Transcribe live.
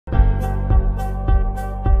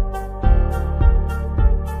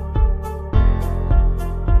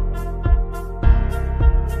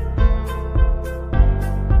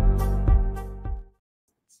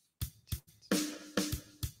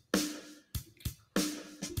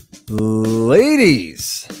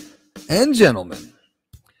Ladies and gentlemen,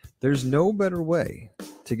 there's no better way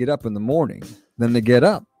to get up in the morning than to get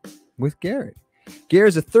up with Garret. Garret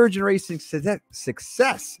is a third-generation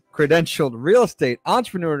success credentialed real estate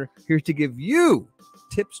entrepreneur here to give you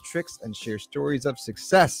tips, tricks, and share stories of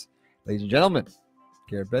success. Ladies and gentlemen,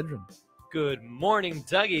 Garret Bedron. Good morning,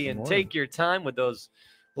 Dougie, and take your time with those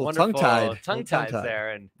wonderful tongue ties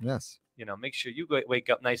there, and yes, make sure you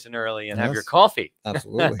wake up nice and early and have your coffee.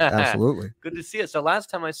 Absolutely, absolutely. Good to see you. So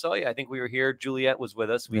last time I saw you, I think we were here. Juliet was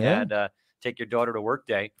with us. We had take your daughter to work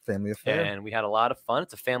day, family affair, and we had a lot of fun.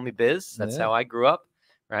 It's a family biz. That's how I grew up,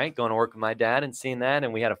 right? Going to work with my dad and seeing that,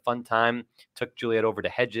 and we had a fun time. Took Juliet over to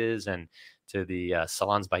Hedges and to the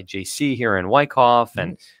Salons by JC here in Wyckoff,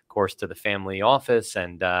 and of course to the family office,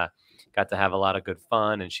 and got to have a lot of good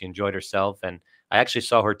fun. And she enjoyed herself. And I actually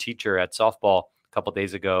saw her teacher at softball a couple of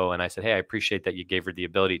days ago, and I said, hey, I appreciate that you gave her the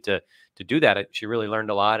ability to do that. She really learned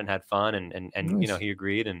a lot and had fun, and nice. He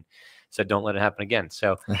agreed and said, don't let it happen again.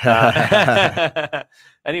 So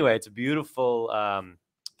anyway, it's a beautiful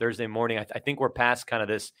Thursday morning. I think we're past kind of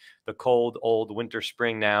the cold, old winter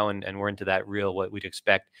spring now, and we're into that real, what we'd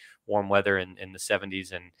expect, warm weather in the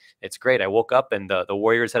 70s, and it's great. I woke up and the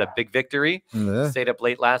Warriors had a big victory. Stayed up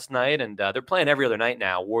late last night, and they're playing every other night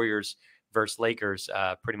now. Warriors versus Lakers,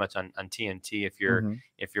 pretty much on TNT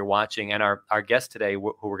if you're watching. And our guest today,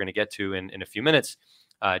 who we're going to get to in a few minutes,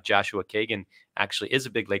 Joshua Kagan, actually is a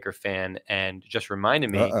big Laker fan, and just reminded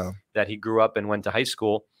me that he grew up and went to high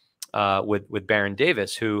school with Baron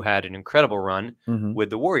Davis, who had an incredible run with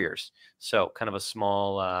the Warriors. So kind of a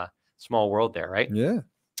small world there, right? Yeah.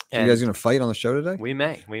 And you guys going to fight on the show today? We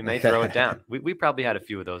may throw it down. We probably had a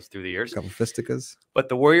few of those through the years. A couple fisticuffs. But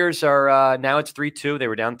the Warriors are now it's 3-2. They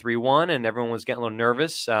were down 3-1, and everyone was getting a little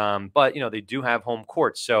nervous. But they do have home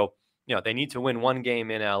court, so they need to win one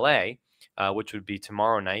game in LA, which would be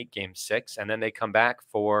tomorrow night, Game 6, and then they come back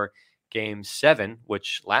for Game 7,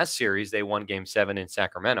 which last series they won Game 7 in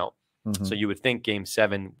Sacramento. So you would think Game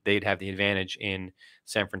 7 they'd have the advantage in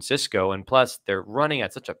San Francisco, and plus they're running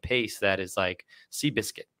at such a pace that is like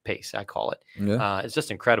Seabiscuit pace, I call it. It's just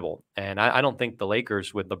incredible, and I don't think the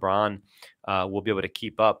Lakers with LeBron will be able to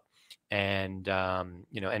keep up and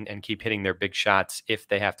and keep hitting their big shots if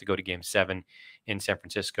they have to go to Game 7 in San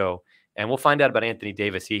Francisco. And we'll find out about Anthony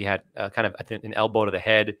Davis. He had kind of, I think, an elbow to the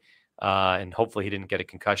head, and hopefully he didn't get a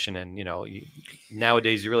concussion. And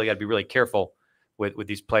nowadays you really got to be really careful with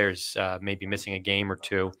these players maybe missing a game or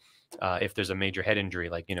two if there's a major head injury,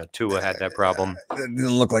 like Tua had that problem. It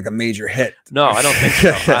didn't look like a major hit. No, I don't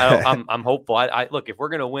think so. I'm hopeful. I look, if we're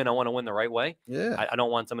gonna win, I want to win the right way. Yeah, I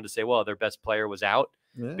don't want someone to say, well, their best player was out,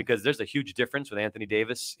 because there's a huge difference with Anthony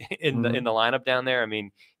Davis in the lineup down there. I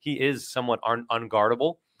mean, he is somewhat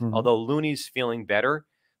unguardable. Although Looney's feeling better.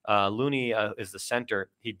 Looney is the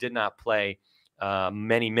center. He did not play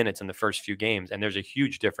many minutes in the first few games, and there's a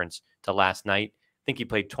huge difference to last night. I think he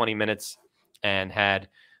played 20 minutes and had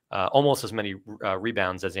almost as many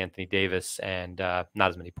rebounds as Anthony Davis, and not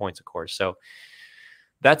as many points, of course. So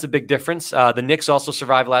that's a big difference. The Knicks also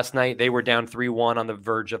survived last night. They were down 3-1 on the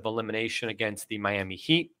verge of elimination against the Miami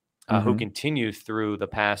Heat, who continue through the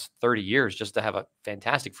past 30 years just to have a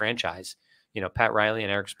fantastic franchise. Pat Riley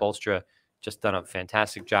and Eric Spoelstra just done a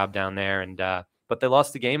fantastic job down there, and but they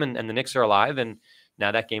lost the game, and the Knicks are alive, and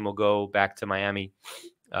now that game will go back to Miami.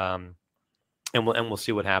 And we'll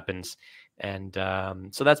see what happens. And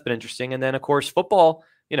so that's been interesting. And then, of course, football,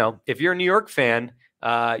 if you're a New York fan,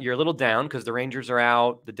 you're a little down because the Rangers are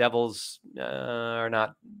out. The Devils are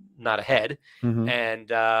not ahead. And,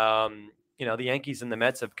 the Yankees and the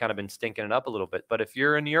Mets have kind of been stinking it up a little bit. But if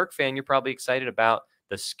you're a New York fan, you're probably excited about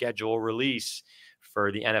the schedule release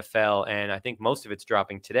for the NFL. And I think most of it's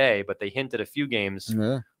dropping today, but they hinted a few games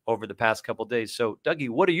over the past couple of days. So, Dougie,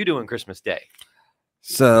 what are you doing Christmas Day?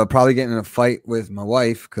 So probably getting in a fight with my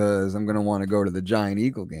wife because I'm going to want to go to the Giant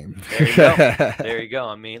Eagle game. There you go. There you go.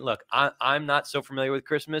 I mean, look, I'm not so familiar with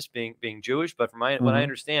Christmas being Jewish, but from what I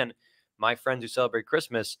understand, my friends who celebrate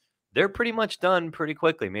Christmas, they're pretty much done pretty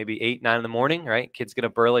quickly. Maybe 8, 9 in the morning, right? Kids get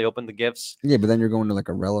up early, open the gifts. Yeah, but then you're going to like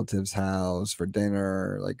a relative's house for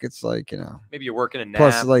dinner. Like it's like, maybe you're working a nap.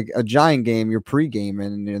 Plus, like a Giant game, you're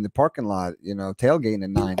pre-gaming in the parking lot, tailgating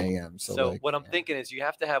at 9 a.m. So what I'm thinking is you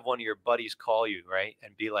have to have one of your buddies call you, right?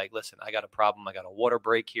 And be like, listen, I got a problem. I got a water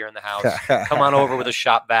break here in the house. Come on over with a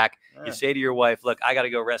shop vac. You say to your wife, look, I got to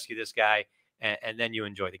go rescue this guy. And then you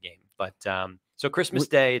enjoy the game. But so Christmas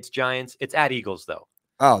Day, it's Giants. It's at Eagles, though.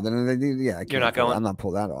 Oh, then yeah, you're not going. I'm not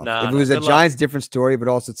pull that off. No, if it was a Giants, different story. But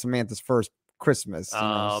also, it's Samantha's first Christmas.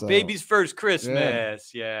 So. Baby's first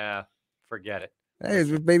Christmas. Yeah, forget it. Hey,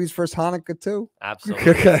 it's baby's first Hanukkah too.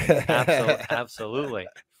 Absolutely, absolutely.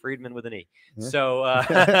 Friedman with an E. Yeah.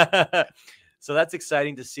 So, so that's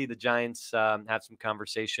exciting to see the Giants have some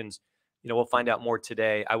conversations. We'll find out more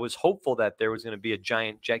today. I was hopeful that there was going to be a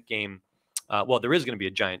Giant Jet game. Well, there is going to be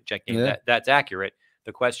a Giant Jet game. Yeah. That's accurate.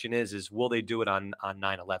 The question is will they do it on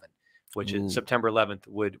 9/11, which is September 11th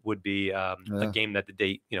would be a game that the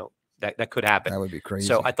date, that could happen. That would be crazy.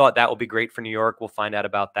 So I thought that would be great for New York. We'll find out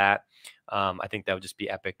about that. I think that would just be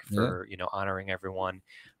epic for, honoring everyone.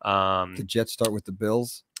 The Jets start with the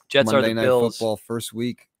Bills. Jets Monday are the Night Bills. Football first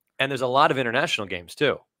week. And there's a lot of international games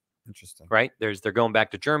too. Interesting. Right? They're going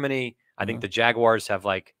back to Germany. I think the Jaguars have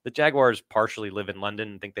the Jaguars partially live in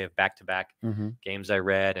London. I think they have back-to-back games I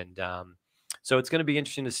read. And so it's going to be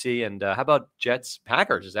interesting to see. And how about Jets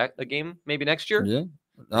Packers? Is that a game maybe next year? Yeah.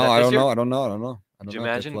 No, I don't know. Could you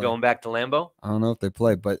imagine going back to Lambeau? I don't know if they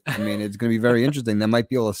play, but I mean, it's going to be very interesting. They might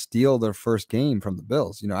be able to steal their first game from the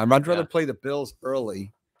Bills. I'd rather play the Bills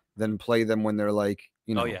early than play them when they're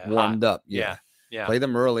warmed up. Yeah. Play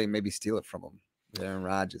them early and maybe steal it from them. Aaron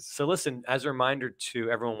Rodgers. So listen, as a reminder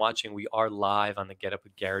to everyone watching, we are live on the Get Up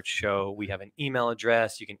with Garret show. We have an email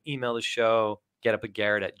address. You can email the show,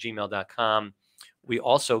 getupwithgarret@gmail.com. We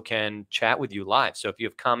also can chat with you live. So if you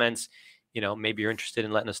have comments, maybe you're interested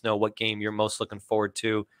in letting us know what game you're most looking forward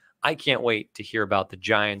to. I can't wait to hear about the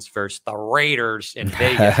Giants versus the Raiders in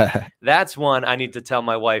Vegas. That's one I need to tell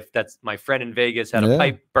my wife. That's my friend in Vegas had a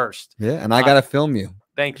pipe burst. Yeah, and I got to film you.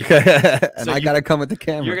 Thank you. And I got to come with the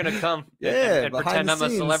camera. You're going to come and pretend I'm a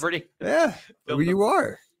celebrity? Yeah, you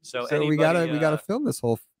are. So we gotta film this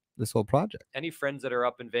whole project. Any friends that are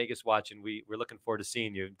up in Vegas watching, we're looking forward to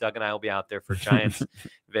seeing you. Doug and I will be out there for Giants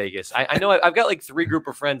Vegas. I know I've got like 3 group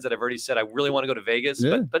of friends that have already said I really want to go to Vegas,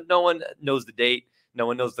 but no one knows the date. No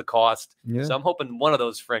one knows the cost. Yeah. So I'm hoping one of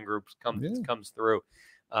those friend groups comes through.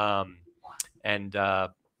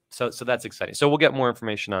 So that's exciting. So we'll get more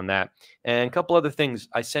information on that. And a couple other things.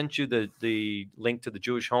 I sent you the link to the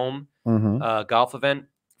Jewish Home golf event.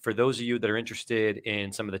 For those of you that are interested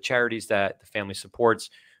in some of the charities that the family supports,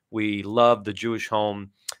 we love the Jewish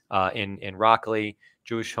Home in Rockley,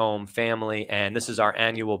 Jewish Home family. And this is our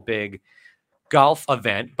annual big golf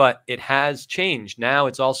event, but it has changed. Now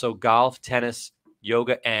it's also golf, tennis,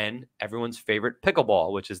 yoga, and everyone's favorite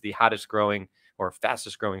pickleball, which is the hottest growing or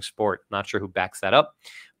fastest growing sport. Not sure who backs that up,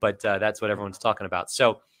 but that's what everyone's talking about.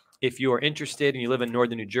 So if you are interested and you live in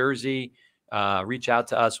Northern New Jersey, reach out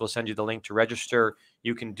to us. We'll send you the link to register.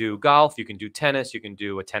 You can do golf, you can do tennis, you can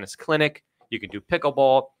do a tennis clinic, you can do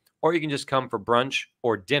pickleball, or you can just come for brunch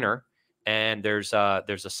or dinner. And there's a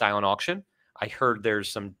silent auction. I heard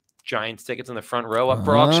there's some Giants tickets in the front row up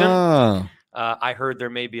for auction. I heard there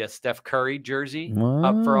may be a Steph Curry jersey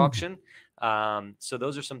up for auction. So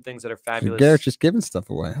those are some things that are fabulous. Garrett's just giving stuff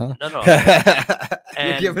away, huh? No.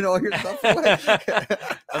 You're giving all your stuff away.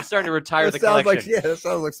 I'm starting to retire the collection. That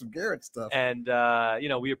sounds like some Garrett stuff. And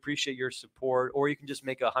we appreciate your support. Or you can just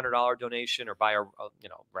make a $100 donation or buy a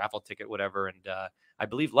raffle ticket, whatever. And I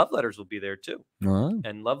believe Love Letters will be there too.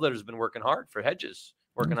 And Love Letters has been working hard for Hedges,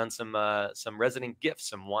 working on some resident gifts,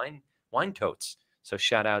 some wine totes. So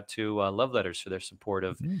shout out to Love Letters for their support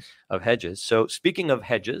of Hedges. So speaking of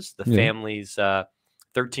Hedges, the family's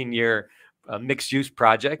 13-year mixed-use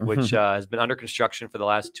project, which has been under construction for the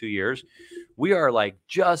last 2 years, we are like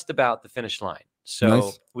just about the finish line.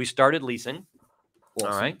 So we started leasing.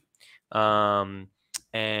 Awesome. All right.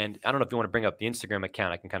 And I don't know if you want to bring up the Instagram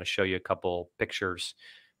account. I can kind of show you a couple pictures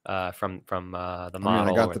from the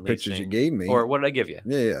model. I got the pictures you gave me. Or what did I give you?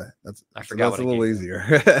 Yeah. I forgot. That's a little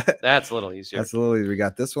easier. That's a little easier. That's a little easier. We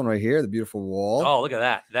got this one right here, the beautiful wall. Oh, look at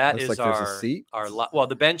that. That looks is like there's a seat. Well,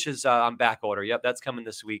 the bench is on back order. Yep, that's coming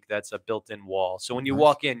this week. That's a built-in wall. So when you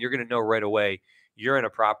walk in, you're going to know right away you're in a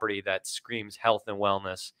property that screams health and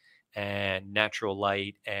wellness and natural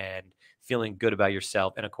light and feeling good about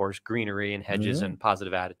yourself, and of course greenery and hedges and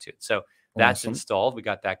positive attitude. So that's installed. We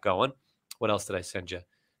got that going. What else did I send you?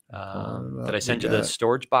 Did I send you the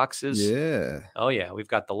storage boxes? Yeah. Oh yeah, we've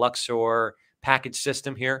got the Luxor package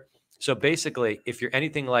system here. So basically, if you're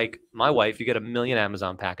anything like my wife, you get 1 million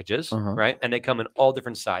Amazon packages, right? And they come in all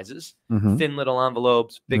different sizes, thin little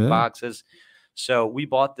envelopes, big boxes. So we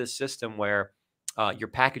bought this system where your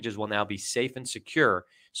packages will now be safe and secure.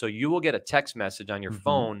 So you will get a text message on your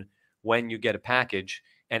phone when you get a package,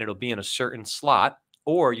 and it'll be in a certain slot.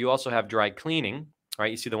 Or you also have dry cleaning, right?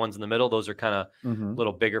 You see the ones in the middle; those are kind of a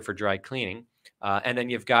little bigger for dry cleaning. And then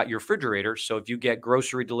you've got your refrigerator. So if you get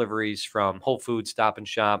grocery deliveries from Whole Foods, Stop and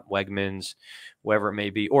Shop, Wegmans, whatever it may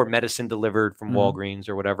be, or medicine delivered from Walgreens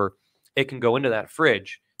or whatever, it can go into that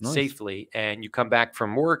fridge safely. And you come back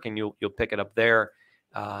from work and you'll pick it up there.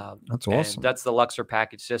 That's awesome. That's the Luxor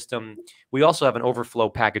package system. We also have an overflow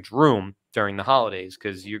package room during the holidays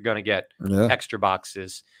because you're going to get extra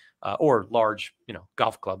boxes or large,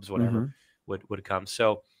 golf clubs, whatever would come.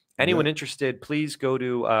 So anyone interested, please go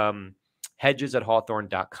to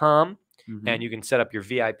hedges@hawthorne.com and you can set up your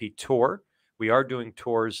VIP tour. We are doing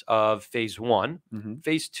tours of phase 1.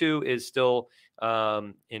 Phase 2 is still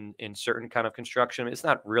in certain kind of construction. It's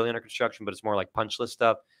not really under construction, but it's more like punch list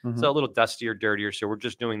stuff. So a little dustier, dirtier. So we're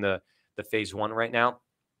just doing the phase 1 right now.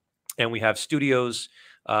 And we have studios.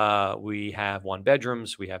 We have 1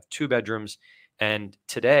 bedrooms. We have 2 bedrooms. And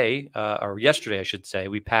today, or yesterday, I should say,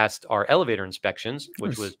 we passed our elevator inspections,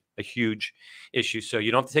 which was a huge issue. So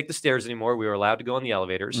you don't have to take the stairs anymore. We were allowed to go on the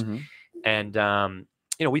elevators.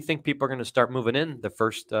 And we think people are going to start moving in the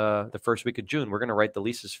first week of June. We're going to write the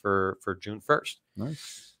leases for June 1st.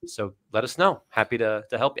 Nice. So let us know. Happy to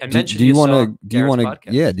help. And do you want to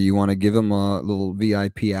give them a little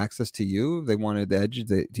VIP access to you? They wanted the Edge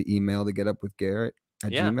to email to get up with Garret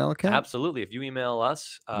at Gmail account. Absolutely. If you email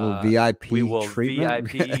us, VIP we will treatment?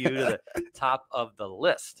 VIP you to the top of the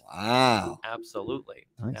list. Wow. Absolutely.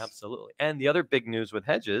 Nice. Absolutely. And the other big news with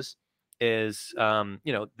Hedges is,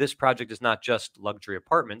 this project is not just luxury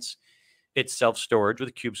apartments. It's self-storage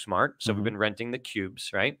with CubeSmart. So we've been renting the cubes,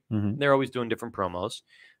 right? They're always doing different promos.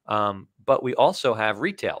 But we also have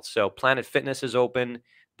retail. So Planet Fitness is open.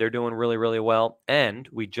 They're doing really, really well. And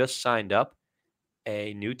we just signed up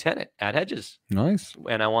a new tenant at Hedges. Nice.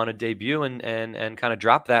 And I want to debut and kind of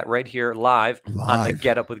drop that right here live on the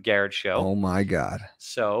Get Up with Garret show. Oh, my God.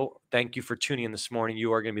 So thank you for tuning in this morning.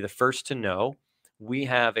 You are going to be the first to know. We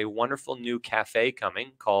have a wonderful new cafe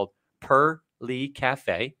coming called Pearly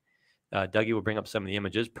Cafe. Dougie will bring up some of the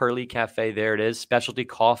images. Pearly Cafe, there it is. Specialty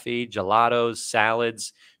coffee, gelatos,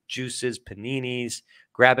 salads, juices, paninis,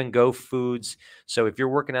 grab-and-go foods. So if you're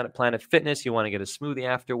working out at Planet Fitness, you want to get a smoothie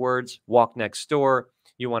afterwards, walk next door.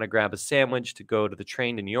 You want to grab a sandwich to go to the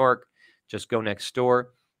train to New York, just go next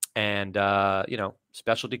door. And,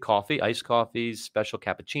 specialty coffee, iced coffees, special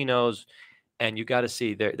cappuccinos. And you got to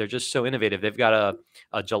see, they're just so innovative. They've got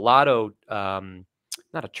a gelato,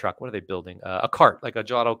 not a truck. What are they building? A cart, like a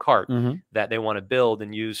gelato cart that they want to build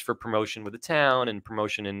and use for promotion with the town and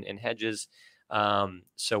promotion in Hedges.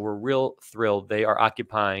 So we're real thrilled. They are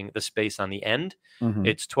occupying the space on the end.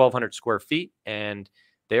 It's 1,200 square feet, and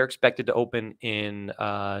they're expected to open in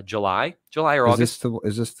July or August.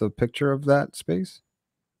 Is this the picture of that space?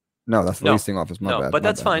 No, that's the leasing office. My bad. But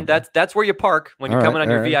that's fine. That's where you park when you're coming on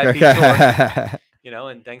your VIP tour.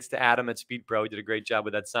 And thanks to Adam at Speed Pro, he did a great job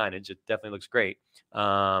with that signage. It definitely looks great.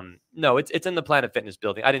 No, it's in the Planet Fitness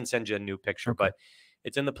building. I didn't send you a new picture, but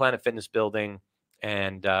it's in the Planet Fitness building,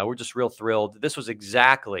 and we're just real thrilled. This was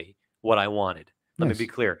exactly what I wanted. Let me be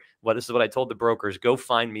clear. This is what I told the brokers. Go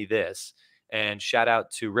find me this. And shout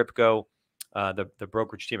out to Ripco, the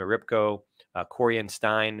brokerage team at Ripco. Corey and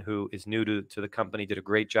Stein, who is new to the company, did a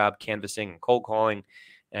great job canvassing and cold calling,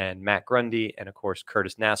 and Matt Grundy, and of course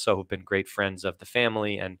Curtis Nassau, who've been great friends of the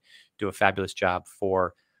family and do a fabulous job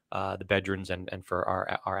for the bedrooms and for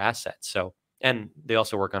our assets. So, and they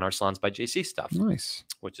also work on our Salons by JC stuff,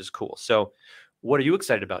 which is cool. So, what are you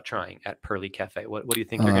excited about trying at Pearly Cafe? What do you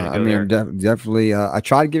think you're going to go there? Definitely. I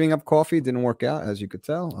tried giving up coffee. It didn't work out, as you could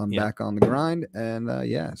tell. I'm back on the grind, and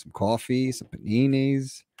some coffee, some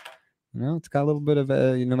paninis. It's got a little bit of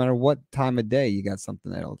no matter what time of day, you got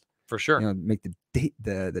something that'll for sure make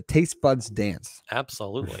the taste buds dance.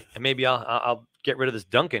 Absolutely. And maybe I'll get rid of this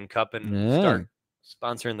Dunkin' cup and start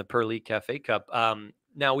sponsoring the Pearly Cafe cup.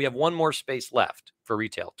 Now we have one more space left for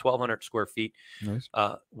retail, 1,200 square feet. Nice.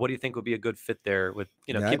 What do you think would be a good fit there? With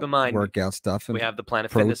keep in mind workout stuff. And we have the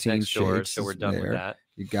Planet Fitness next door, so we're done with that.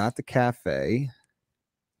 You got the cafe.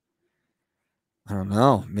 I don't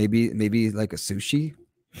know. Maybe like a sushi.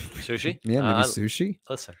 Sushi? Yeah, maybe sushi.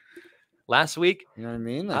 Listen, last week, you know what I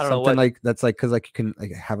mean? I don't know what, that's like because you can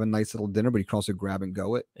have a nice little dinner, but you can also grab and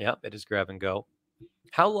go it. Yeah, it is grab and go.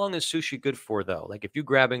 How long is sushi good for though? Like if you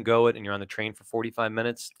grab and go it and you're on the train for 45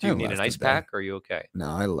 minutes, do you need an ice pack or are you okay?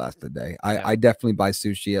 No, it'll last a day. I definitely buy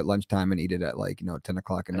sushi at lunchtime and eat it at 10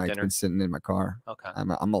 o'clock at night. It's been sitting in my car. Okay,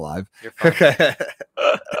 I'm alive. You're fine.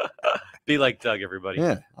 Be like Doug, everybody.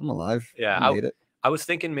 Yeah, I'm alive. Yeah, I made it. I was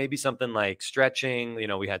thinking maybe something like stretching.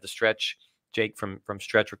 We had the stretch Jake from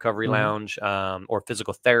Stretch Recovery Lounge, or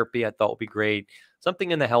physical therapy. I thought would be great.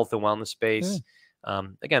 Something in the health and wellness space.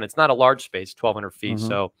 Again, it's not a large space, 1,200 feet.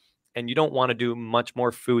 So, and you don't want to do much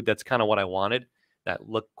more food. That's kind of what I wanted. That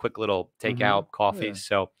quick little takeout coffee.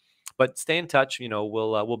 So, but stay in touch.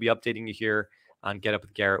 We'll be updating you here on Get Up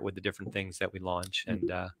with Garret with the different things that we launch.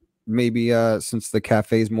 And maybe since the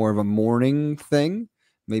cafe is more of a morning thing.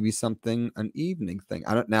 Maybe an evening thing.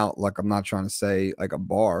 I don't now. Like I'm not trying to say like a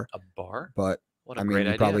bar, but What a I great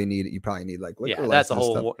mean, idea. you probably need like liquor Yeah, license. that's a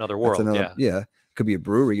whole another world. Yeah. It could be a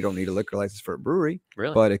brewery. You don't need a liquor license for a brewery.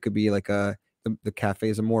 Really? But it could be like the cafe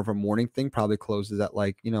is more of a morning thing. Probably closes at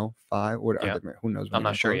like 5. Yeah. Who knows? When I'm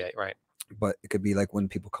not sure yet. Right. But it could be like when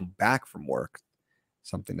people come back from work,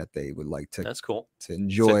 something that they would like to. That's cool. To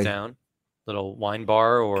enjoy. Sit down, little wine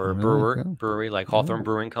bar or brewery like Hawthorne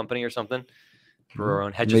Brewing Company or something. Brew our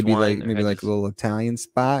own Hedges maybe wine. Maybe like a little Italian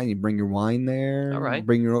spot, and you bring your wine there. All right.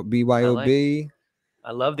 Bring your BYOB.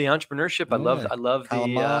 I love the entrepreneurship. I love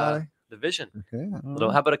the vision. Okay.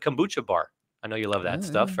 How about a kombucha bar? I know you love that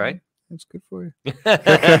stuff, right? That's good for you.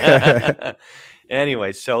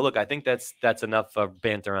 Anyway, so look, I think that's enough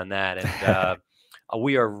banter on that, and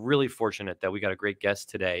we are really fortunate that we got a great guest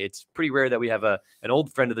today. It's pretty rare that we have an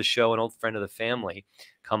old friend of the show, an old friend of the family,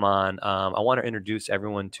 come on. I want to introduce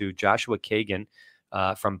everyone to Joshua Kagan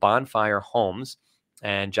from Bonfire Homes,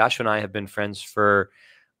 and Joshua and I have been friends for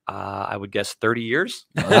I would guess 30 years.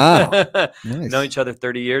 Wow. Nice. Known each other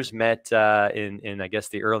 30 years. Met in I guess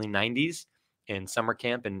the early 90s in summer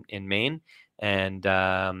camp in Maine, and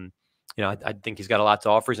I think he's got a lot to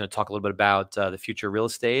offer. He's going to talk a little bit about the future of real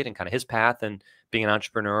estate and kind of his path and being an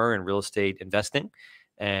entrepreneur and real estate investing,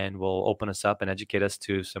 and will open us up and educate us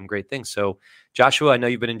to some great things. So, Joshua, I know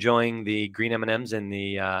you've been enjoying the green M&Ms in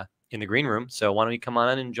the green room. So why don't you come on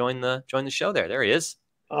in and join the show there? There he is.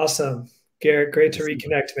 Awesome. Garrett, great to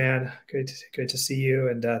reconnect, man. Great to see you,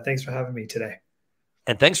 and thanks for having me today.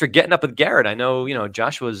 And thanks for getting up with Garret. I know,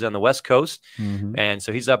 Joshua's on the West Coast, and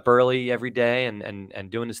so he's up early every day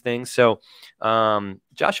and doing his thing. So,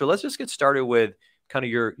 Joshua, let's just get started with kind of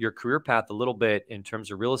your career path a little bit in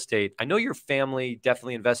terms of real estate. I know your family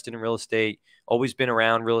definitely invested in real estate, always been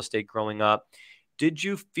around real estate growing up. Did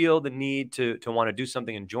you feel the need to want to do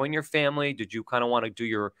something and join your family? Did you kind of want to do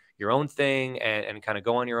your own thing and kind of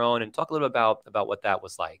go on your own? And talk a little bit about what that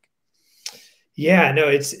was like. Yeah, no,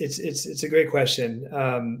 it's a great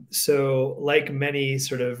question. So like many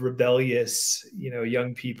sort of rebellious,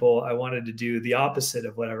 young people, I wanted to do the opposite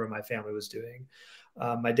of whatever my family was doing.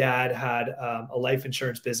 My dad had a life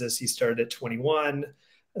insurance business. He started at 21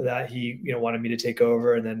 that he, wanted me to take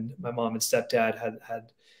over. And then my mom and stepdad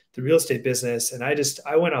had the real estate business. And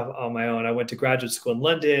I went off on my own. I went to graduate school in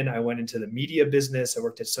London. I went into the media business. I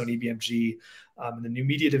worked at Sony BMG in the new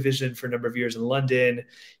media division for a number of years in London,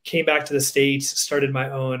 came back to the States, started my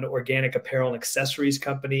own organic apparel and accessories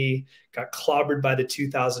company, got clobbered by the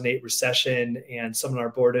 2008 recession. And some of our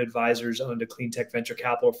board of advisors owned a clean tech venture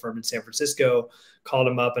capital firm in San Francisco, called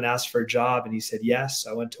him up and asked for a job. And he said, yes.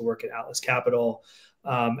 I went to work at Atlas Capital.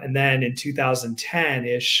 And then in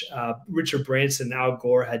 2010-ish, Richard Branson and Al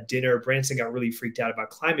Gore had dinner. Branson got really freaked out about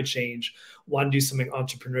climate change, wanted to do something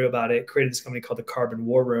entrepreneurial about it, created this company called the Carbon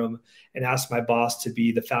War Room, and asked my boss to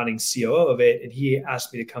be the founding COO of it. And he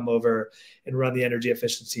asked me to come over and run the energy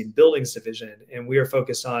efficiency and buildings division. And we are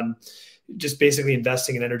focused on just basically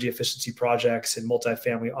investing in energy efficiency projects and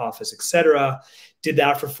multifamily office, et cetera. Did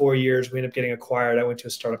that for 4 years. We ended up getting acquired. I went to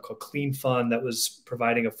a startup called Clean Fund that was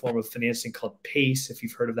providing a form of financing called PACE, if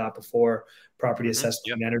you've heard of that before, Property Assessed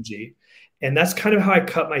Clean Energy. And that's kind of how I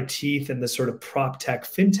cut my teeth in the sort of prop tech,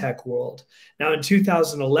 fintech world. Now, in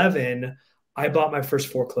 2011, I bought my first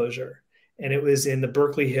foreclosure. And it was in the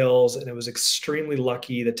Berkeley Hills, and it was extremely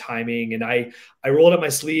lucky, the timing. And I rolled up my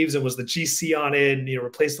sleeves and was the GC on it, and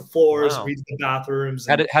replaced the floors, redid the bathrooms.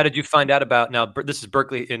 How did you find out about? Now, this is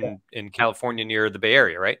Berkeley in California, near the Bay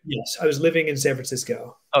Area, right? Yes, I was living in San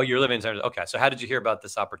Francisco. Oh, you're living in San Francisco. Okay, so how did you hear about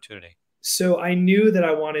this opportunity? So I knew that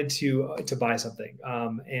I wanted to buy something,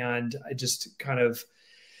 and I just kind of,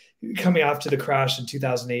 coming after the crash in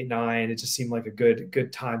 2008-9, it just seemed like a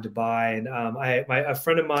good time to buy. And a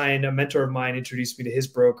friend of mine, a mentor of mine, introduced me to his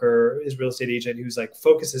broker, his real estate agent, who's like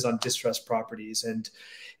focuses on distressed properties. And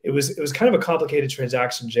it was kind of a complicated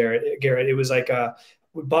transaction, Garret. It was like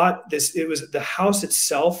we bought this. It was, the house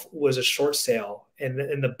itself was a short sale, and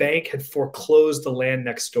the bank had foreclosed the land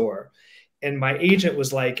next door. And my agent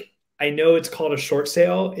was like, I know it's called a short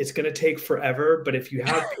sale. It's going to take forever, but if you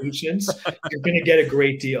have patience, you're going to get a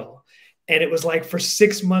great deal. And it was like for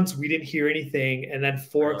 6 months, we didn't hear anything. And then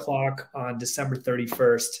 4 o'clock on December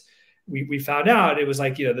 31st, we found out. It was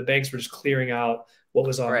like, the banks were just clearing out what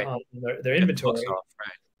was on their inventory.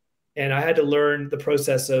 And I had to learn the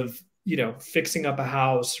process of, fixing up a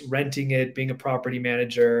house, renting it, being a property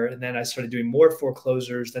manager. And then I started doing more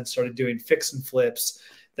foreclosures, then started doing fix and flips,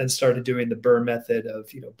 then started doing the BRRRR method of,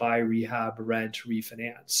 buy, rehab, rent,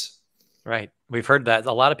 refinance. Right. We've heard that.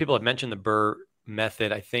 A lot of people have mentioned the BRRRR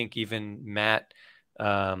method. I think even Matt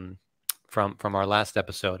from our last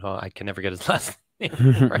episode, I can never get his last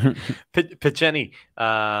Right. Picheni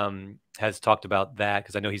has talked about that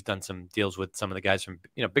because I know he's done some deals with some of the guys from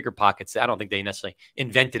bigger pockets. I don't think they necessarily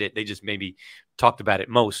invented it. They just maybe talked about it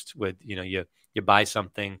most with you buy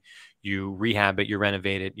something, you rehab it, you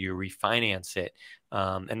renovate it, you refinance it.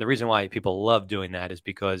 And the reason why people love doing that is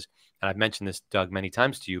because, and I've mentioned this, Doug, many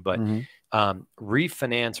times to you, but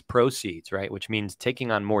refinance proceeds, right, which means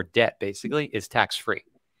taking on more debt basically, is tax free.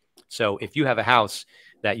 So if you have a house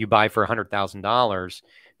that you buy for $100,000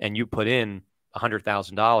 and you put in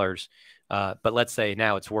 $100,000, but let's say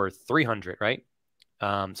now it's worth 300, right?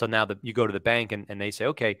 So now you go to the bank and they say,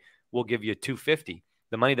 okay, we'll give you 250.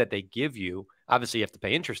 The money that they give you, obviously you have to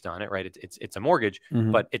pay interest on it, right? It's a mortgage,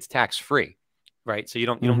 but it's tax free, right? So you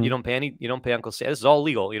don't pay Uncle Sam. This is all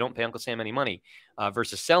legal. You don't pay Uncle Sam any money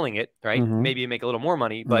versus selling it, right? Maybe you make a little more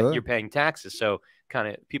money, but you're paying taxes. So kind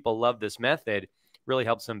of people love this method. Really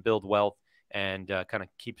helps them build wealth and kind of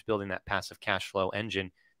keeps building that passive cash flow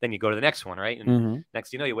engine. Then you go to the next one, right? And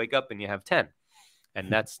next, you wake up and you have 10,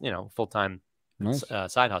 and that's, full-time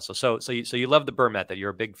side hustle. So you love the Burr method.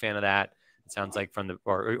 You're a big fan of that. It sounds like from the,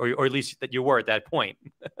 or at least that you were at that point.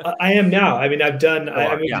 I am now. I mean, I moved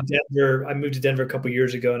to Denver. I moved to Denver a couple of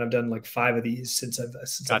years ago, and I've done like 5 of these since I've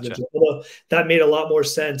lived here. Although that made a lot more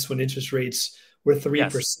sense when interest rates were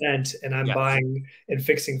 3%, and I'm buying and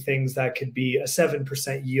fixing things that could be a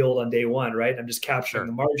 7% yield on day one, right? I'm just capturing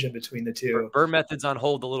the margin between the two. Burr method's on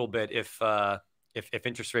hold a little bit if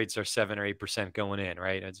interest rates are 7 or 8% going in,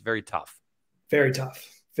 right? It's very tough. Very tough.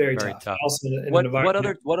 Very tough. Also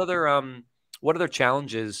what other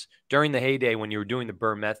challenges during the heyday when you were doing the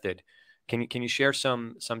Burr method? Can you share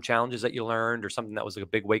some challenges that you learned, or something that was like a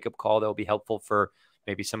big wake up call that will be helpful for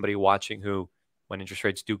maybe somebody watching who, when interest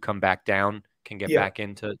rates do come back down, can get back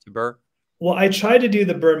into Burr? Well, I tried to do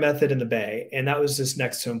the Burr method in the Bay, and that was just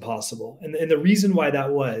next to impossible. And the reason why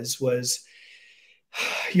that was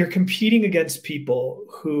you're competing against people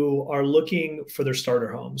who are looking for their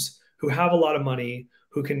starter homes, who have a lot of money,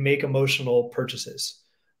 who can make emotional purchases.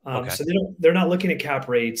 So they're not looking at cap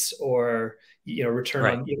rates or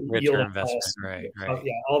return on yield investment, right?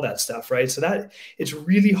 All that stuff, right? So that it's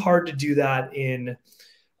really hard to do that in,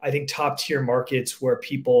 I think, top tier markets where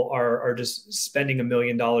people are just spending $1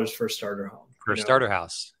 million for a starter home. For a starter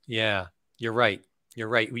house. Yeah, you're right. You're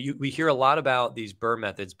right. We hear a lot about these Burr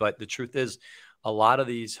methods, but the truth is a lot of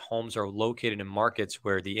these homes are located in markets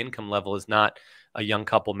where the income level is not a young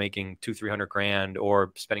couple making $200,000-300,000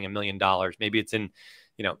 or spending $1 million. Maybe it's in,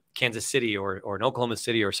 Kansas City or in Oklahoma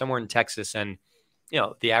City or somewhere in Texas. And,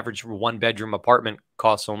 the average 1-bedroom apartment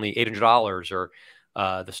costs only $800, or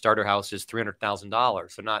the starter house is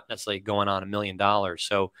 $300,000. They're not necessarily going on $1 million.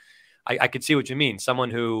 So I could see what you mean.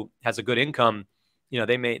 Someone who has a good income,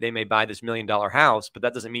 they may buy this $1 million house, but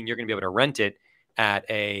that doesn't mean you're going to be able to rent it at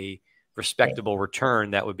a respectable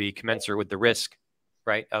return that would be commensurate with the risk,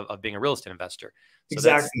 right, of being a real estate investor. So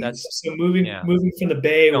exactly. So moving from the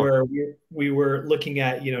Bay, where we were looking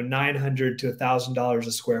at $900 to $1,000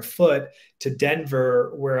 a square foot, to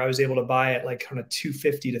Denver, where I was able to buy it like kind of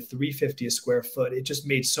 $250 to $350 a square foot. It just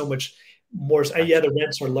made so much more. Yeah, the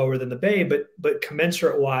rents are lower than the Bay, but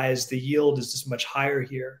commensurate wise, the yield is just much higher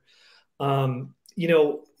here.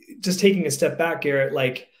 Just taking a step back, Garrett,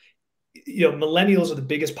 like, millennials are the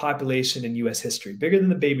biggest population in U.S. history, bigger than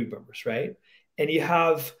the baby boomers, right? And you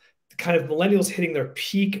have kind of millennials hitting their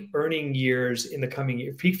peak earning years in the coming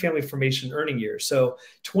year, peak family formation earning years. So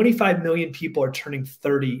 25 million people are turning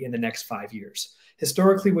 30 in the next 5 years.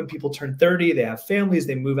 Historically, when people turn 30, they have families,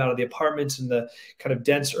 they move out of the apartments in the kind of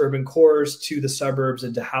dense urban cores to the suburbs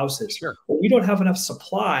and to houses. Sure. Well, we don't have enough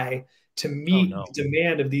supply to meet the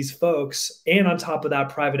demand of these folks. And on top of that,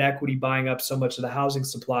 private equity buying up so much of the housing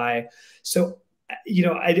supply. So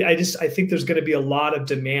I think there's going to be a lot of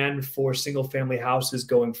demand for single family houses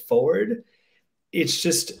going forward. It's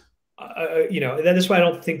just, that is why I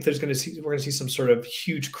don't think we're going to see some sort of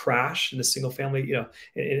huge crash in the single family,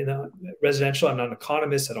 in residential. I'm not an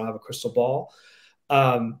economist. I don't have a crystal ball.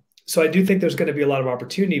 So I do think there's going to be a lot of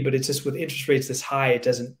opportunity, but it's just with interest rates this high, it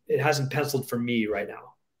hasn't penciled for me right now.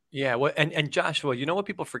 Yeah. Well, and Joshua, what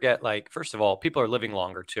people forget, like, first of all, people are living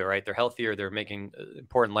longer too, right? They're healthier. They're making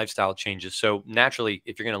important lifestyle changes. So naturally,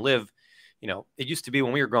 if you're going to live, it used to be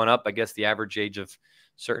when we were growing up, I guess the average age of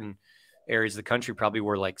certain areas of the country probably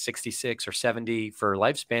were like 66 or 70 for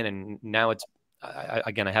lifespan. And now it's,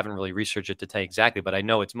 I haven't really researched it to tell you exactly, but I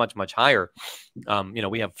know it's much, much higher.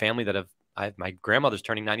 We have family that my grandmother's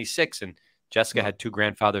turning 96, and Jessica had 2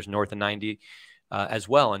 grandfathers north of 90. As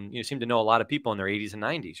well. And you seem to know a lot of people in their 80s and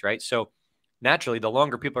 90s, right? So naturally, the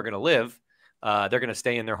longer people are going to live, they're going to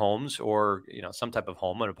stay in their homes or, some type of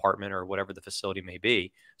home, an apartment or whatever the facility may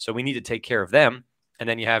be. So we need to take care of them. And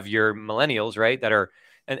then you have your millennials, right, that are,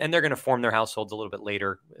 and they're going to form their households a little bit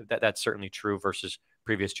later. That's certainly true versus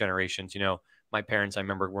previous generations. My parents, I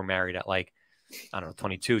remember, were married at like, I don't know,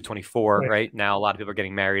 22, 24, right? Now, a lot of people are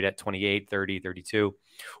getting married at 28, 30, 32,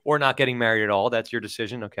 or not getting married at all. That's your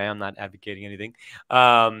decision. Okay. I'm not advocating anything.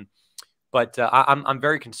 But I'm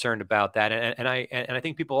very concerned about that. And I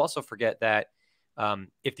think people also forget that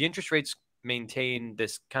if the interest rates maintain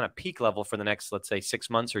this kind of peak level for the next, let's say, 6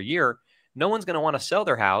 months or year, no one's going to want to sell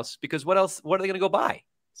their house because what are they going to go buy?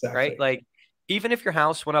 Exactly. Right? Like, even if your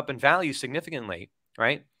house went up in value significantly,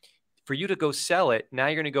 right? For you to go sell it, now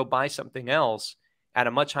you're going to go buy something else at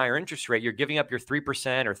a much higher interest rate. You're giving up your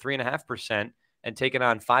 3% or 3.5% and taking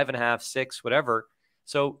on 5.5%, 6%, whatever.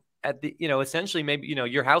 So at the, essentially maybe,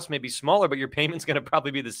 your house may be smaller, but your payment's going to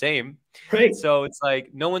probably be the same. Right. So it's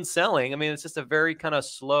like no one's selling. I mean, it's just a very kind of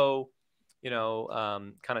slow,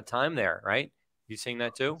 kind of time there, right? You seeing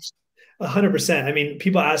that too? 100%. I mean,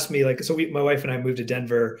 people ask me like, so my wife and I moved to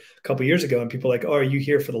Denver a couple of years ago, and people are like, oh, are you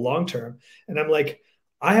here for the long term? And I'm like,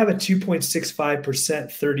 I have a 2.65%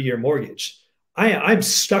 30-year mortgage. I'm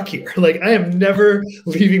stuck here. Like, I am never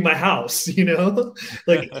leaving my house,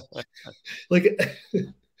 like,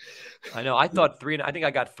 I know. I thought I think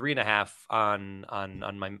I got 3.5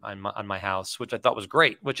 on my house, which I thought was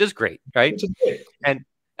great, which is great. Right. Which is great.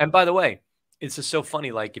 And by the way, it's just so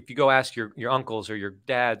funny. Like, if you go ask your uncles or your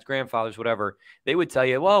dads, grandfathers, whatever, they would tell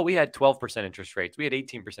you, well, we had 12% interest rates. We had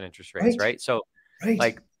 18% interest rates. Right. So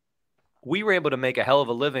like, we were able to make a hell of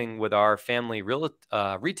a living with our family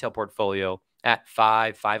retail portfolio at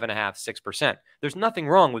 5, 5.5, 6%. There's nothing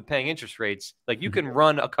wrong with paying interest rates. Like, you can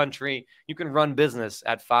run a country, you can run business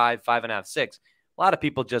at 5, 5.5, 6. A lot of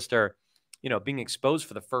people just are, being exposed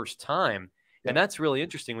for the first time. Yeah. And that's really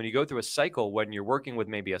interesting when you go through a cycle when you're working with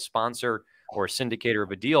maybe a sponsor or a syndicator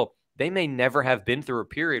of a deal. They may never have been through a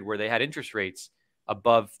period where they had interest rates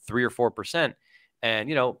above 3 or 4%.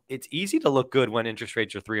 And, it's easy to look good when interest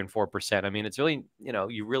rates are 3 and 4%. I mean, it's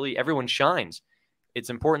really, everyone shines. It's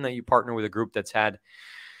important that you partner with a group that's had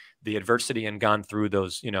the adversity and gone through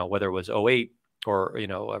those, whether it was 08 or,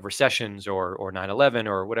 recessions or 9/11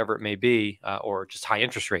 or whatever it may be, or just high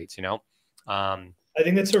interest rates, I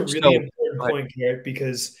think that's a really important point, Garret,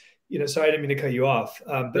 because, sorry, I didn't mean to cut you off.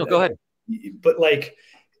 But no, go ahead. But like,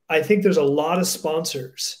 I think there's a lot of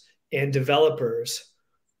sponsors and developers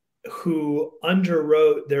who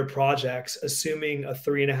underwrote their projects assuming a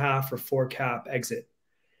 3.5 or 4 cap exit,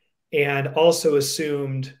 and also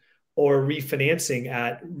assumed or refinancing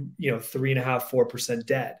at 3.5, 4%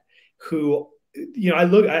 debt. Who,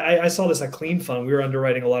 I saw this at Clean Fund. We were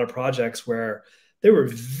underwriting a lot of projects where they were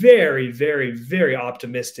very, very, very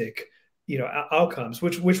optimistic, outcomes,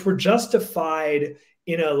 which were justified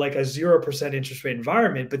in a 0% interest rate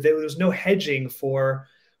environment, but there was no hedging for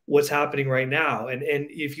what's happening right now. And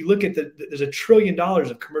if you look at there's $1 trillion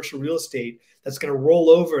of commercial real estate that's going to roll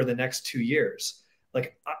over in the next 2 years.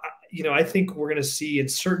 Like, I think we're going to see in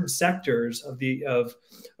certain sectors of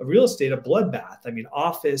real estate a bloodbath. I mean,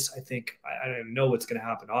 office, I think, I don't know what's going to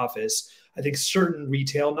happen to office. I think certain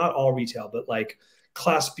retail, not all retail, but like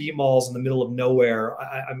Class B malls in the middle of nowhere,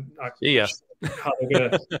 I'm not sure how they're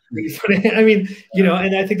going to. I mean,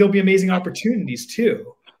 and I think there'll be amazing opportunities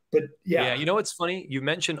too. But yeah. It's funny. You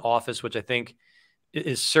mentioned office, which I think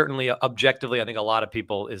is certainly objectively, I think a lot of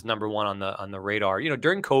people is number one on the radar.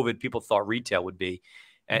 During COVID, people thought retail would be,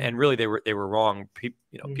 and really they were wrong.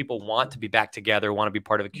 People want to be back together, want to be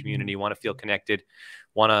part of a community, want to feel connected,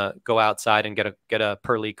 want to go outside and get a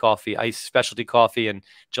Pearly coffee, iced specialty coffee and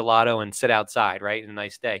gelato and sit outside, right, in a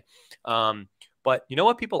nice day. But you know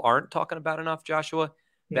what people aren't talking about enough, Joshua?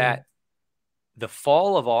 That the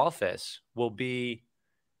fall of office will be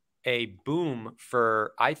a boom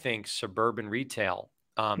for, I think, suburban retail.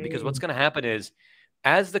 Because what's going to happen is,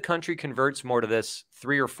 as the country converts more to this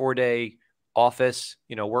 3 or 4 day office,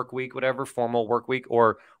 work week, whatever, formal work week,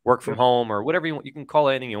 or work from home, or whatever you can call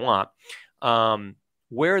it, anything you want.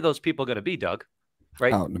 Where are those people going to be, Doug?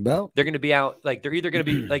 Right? Out and about. They're going to be out. Like, they're either going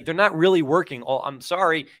to be like, they're not really working. I'm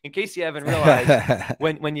sorry, in case you haven't realized,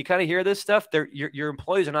 when you kind of hear this stuff, your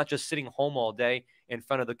employees are not just sitting home all day in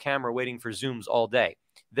front of the camera waiting for Zooms all day.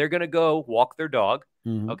 They're going to go walk their dog.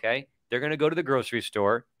 Okay. They're going to go to the grocery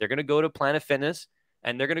store. They're going to go to Planet Fitness,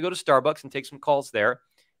 and they're going to go to Starbucks and take some calls there.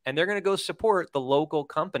 And they're going to go support the local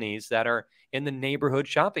companies that are in the neighborhood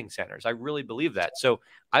shopping centers. I really believe that. So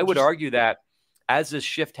I would argue that as this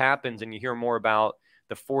shift happens and you hear more about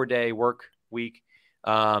the 4-day work week,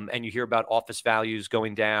 and you hear about office values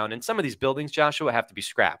going down, and some of these buildings, Joshua, have to be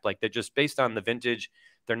scrapped. Like, they're just based on the vintage.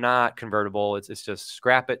 They're not convertible. It's just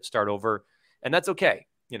scrap it, start over, and that's okay.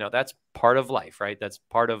 You know, that's part of life, right? That's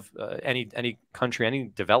part of any country, any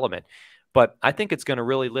development. But I think it's going to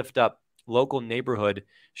really lift up local neighborhood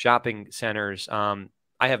shopping centers. I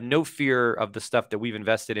have no fear of the stuff that we've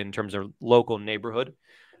invested in terms of local neighborhood.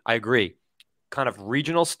 I agree. Kind of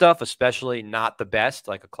regional stuff, especially not the best,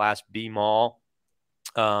 like a Class B mall.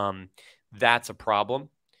 That's a problem.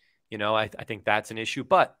 You know, I think that's an issue.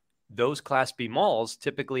 But those Class B malls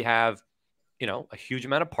typically have, you know, a huge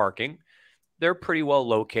amount of parking. They're pretty well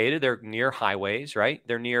located. They're near highways, right?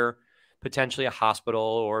 They're near potentially a hospital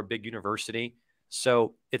or a big university.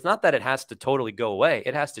 So it's not that it has to totally go away.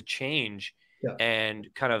 It has to change and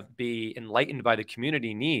kind of be enlightened by the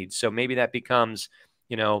community needs. So maybe that becomes,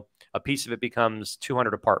 you know, a piece of it becomes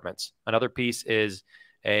 200 apartments. Another piece is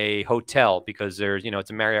a hotel because there's, you know,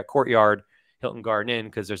 it's a Marriott Courtyard, Hilton Garden Inn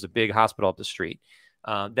because there's a big hospital up the street.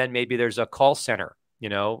 Then maybe there's a call center, you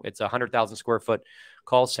know, it's a 100,000 square foot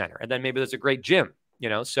call center. And then maybe there's a great gym, you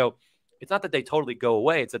know, so it's not that they totally go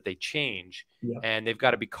away. It's that they change and they've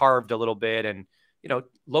got to be carved a little bit. And, you know,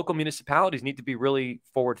 local municipalities need to be really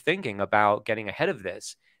forward thinking about getting ahead of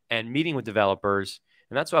this and meeting with developers.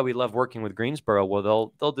 And that's why we love working with Greensboro, where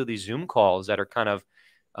they'll do these Zoom calls that are kind of,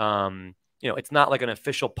 you know, it's not like an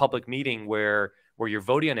official public meeting where you're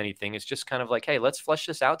voting on anything. It's just kind of like, hey, let's flesh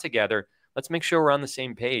this out together. Let's make sure we're on the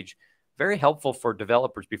same page. Very helpful for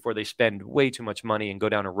developers before they spend way too much money and go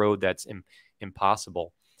down a road that's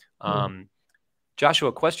impossible. Joshua,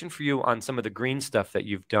 a question for you on some of the green stuff that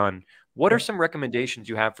you've done. What are some recommendations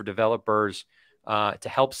you have for developers to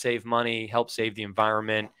help save money, help save the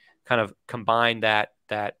environment, kind of combine that,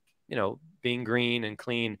 you know, being green and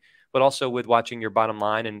clean, but also with watching your bottom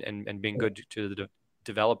line and being good to the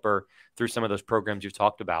developer through some of those programs you've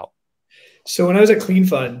talked about? So when I was at Clean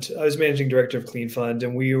Fund, I was managing director of Clean Fund,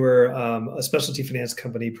 and we were a specialty finance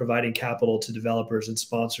company providing capital to developers and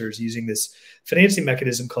sponsors using this financing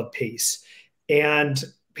mechanism called PACE. And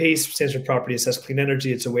PACE stands for Property Assessed Clean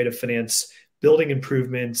Energy. It's a way to finance building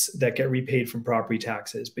improvements that get repaid from property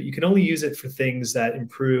taxes, but you can only use it for things that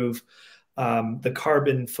improve the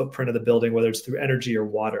carbon footprint of the building, whether it's through energy or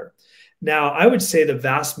water. Now, I would say the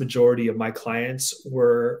vast majority of my clients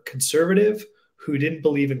were conservative who didn't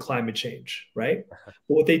believe in climate change, right? But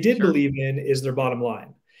what they did believe in is their bottom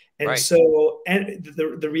line. And so, and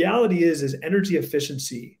the reality is energy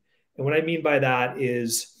efficiency. And what I mean by that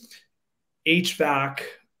is HVAC,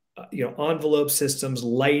 you know, envelope systems,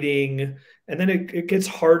 lighting, and then it gets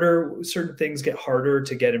harder. Certain things get harder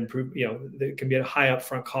to get improved. You know, there can be a high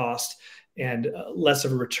upfront cost and less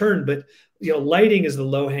of a return. But, you know, lighting is the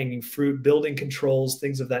low hanging fruit, building controls,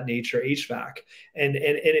 things of that nature, HVAC, and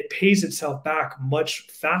it pays itself back much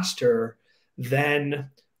faster than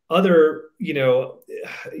other, you know,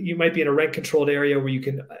 you might be in a rent controlled area where you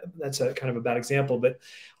can, that's a kind of a bad example, but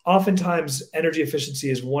oftentimes energy efficiency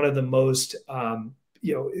is one of the most,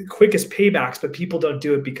 you know, quickest paybacks, but people don't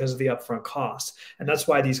do it because of the upfront costs. And that's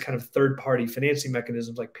why these kind of third-party financing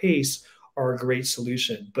mechanisms like PACE are a great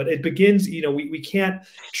solution. But it begins, you know, we can't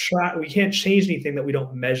change anything that we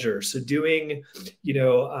don't measure. So doing, you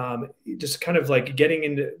know, just kind of like getting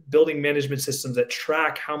into building management systems that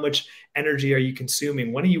track how much energy are you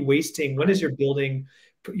consuming? When are you wasting? When is your building,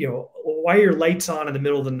 you know, why are your lights on in the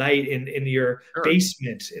middle of the night in your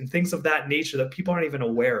basement and things of that nature that people aren't even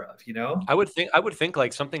aware of, you know? I would think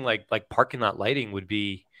like something like parking lot lighting would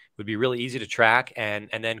be really easy to track, and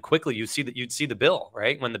then quickly you'd see the bill,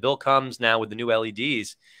 right? When the bill comes now with the new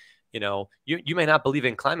LEDs, you know, you may not believe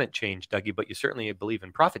in climate change, Dougie, but you certainly believe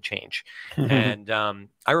in profit change. And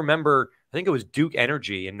I remember, I think it was Duke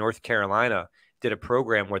Energy in North Carolina did a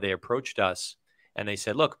program where they approached us and they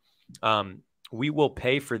said, look, we will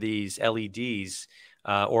pay for these LEDs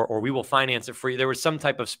or we will finance it for you. There was some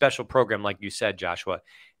type of special program, like you said, Joshua.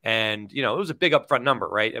 And, you know, it was a big upfront number,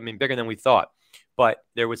 right? I mean, bigger than we thought. But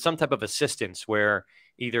there was some type of assistance where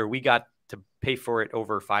either we got to pay for it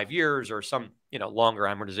over 5 years or some, you know, longer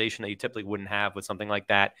amortization that you typically wouldn't have with something like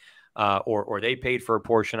that, or they paid for a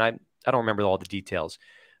portion. I don't remember all the details,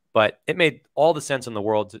 but it made all the sense in the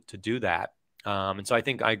world to do that. And so I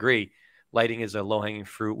think I agree. Lighting is a low-hanging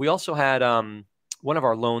fruit. We also had one of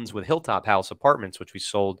our loans with Hilltop House Apartments, which we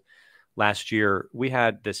sold last year. We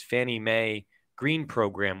had this Fannie Mae green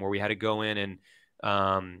program where we had to go in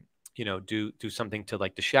and you know, do something to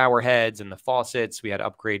like the shower heads and the faucets. We had to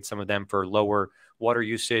upgrade some of them for lower water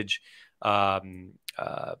usage, probably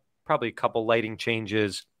a couple lighting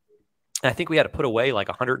changes. And I think we had to put away like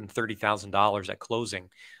 $130,000 at closing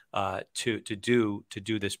to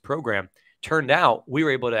do this program. Turned out we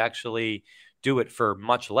were able to actually do it for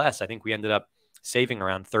much less. I think we ended up saving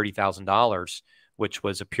around $30,000 which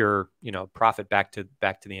was a pure, profit back to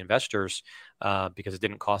the investors because it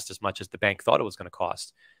didn't cost as much as the bank thought it was going to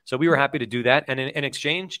cost. So we were happy to do that. And in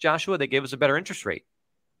exchange, Joshua, they gave us a better interest rate.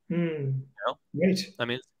 Right. I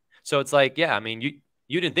mean, so it's like, yeah, I mean,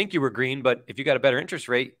 you didn't think you were green, but if you got a better interest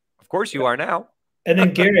rate, of course you are now. And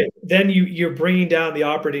then Garrett, then you're bringing down the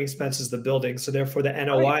operating expenses of the building, so therefore the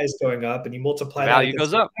NOI is going up, and you multiply the value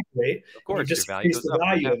goes up. Rate, of course, you just your value increase goes the up.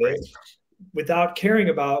 value of it without caring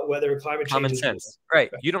about whether climate change. Common sense,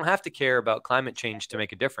 right? You don't have to care about climate change to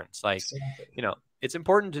make a difference. Like, it's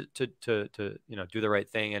important to do the right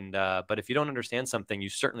thing, and but if you don't understand something, you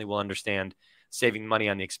certainly will understand saving money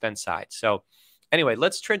on the expense side. So anyway,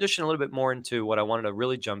 let's transition a little bit more into what I wanted to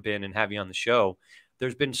really jump in and have you on the show.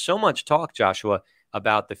 There's been so much talk, Joshua,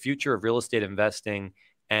 about the future of real estate investing.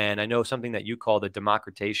 And I know something that you call the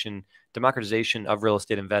democratization of real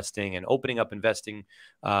estate investing and opening up investing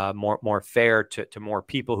more fair to more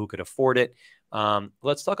people who could afford it.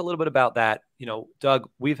 Let's talk a little bit about that. Doug,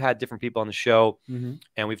 we've had different people on the show,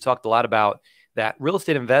 and we've talked a lot about that. Real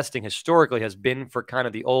estate investing historically has been for kind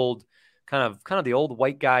of the old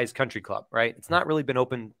white guys country club, right? It's not really been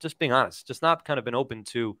open, just being honest, just not kind of been open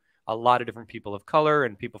to a lot of different people of color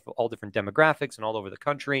and people from all different demographics and all over the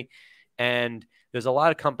country. And there's a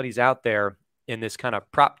lot of companies out there in this kind of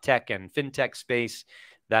prop tech and fintech space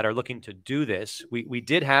that are looking to do this. We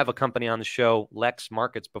did have a company on the show, Lex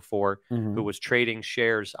Markets, before, who was trading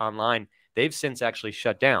shares online. They've since actually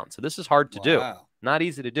shut down. So this is hard to do, not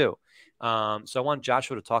easy to do. So I want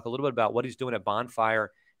Joshua to talk a little bit about what he's doing at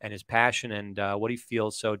Bonfire and his passion and what he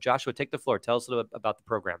feels. So Joshua, take the floor. Tell us a little bit about the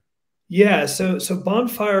program. Yeah, so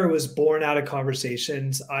Bonfire was born out of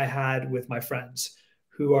conversations I had with my friends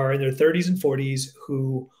who are in their 30s and 40s,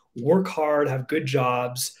 who work hard, have good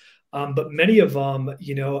jobs, but many of them,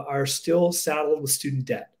 are still saddled with student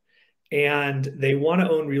debt, and they want to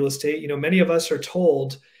own real estate. Many of us are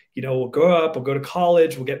told, we'll grow up, we'll go to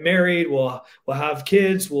college, we'll get married, we'll have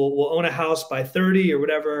kids, we'll own a house by 30 or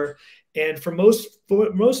whatever. And for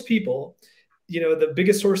most people, the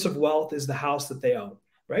biggest source of wealth is the house that they own,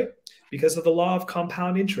 right? Because of the law of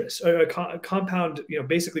compound interest, or compound,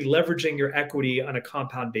 basically leveraging your equity on a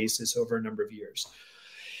compound basis over a number of years.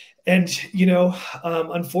 And,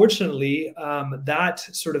 unfortunately, that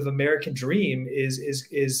sort of American dream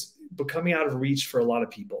is becoming out of reach for a lot of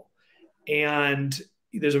people. And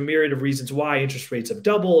there's a myriad of reasons why. Interest rates have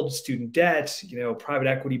doubled, student debt, private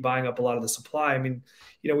equity buying up a lot of the supply. I mean,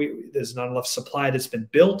 there's not enough supply that's been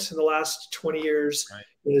built in the last 20 years. Right.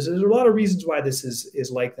 There's a lot of reasons why this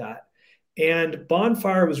is like that. And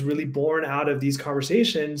Bonfire was really born out of these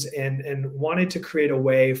conversations and wanted to create a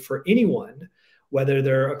way for anyone, whether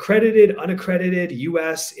they're accredited, unaccredited,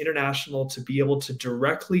 US, international, to be able to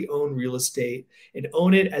directly own real estate and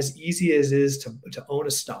own it as easy as it is to own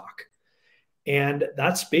a stock. And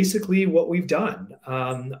that's basically what we've done.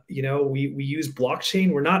 We use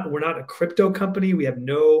blockchain. We're not a crypto company. We have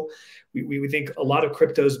we think a lot of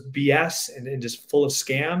crypto is BS and just full of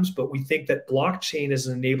scams, but we think that blockchain as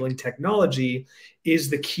an enabling technology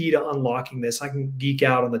is the key to unlocking this. I can geek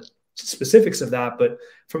out on the specifics of that, but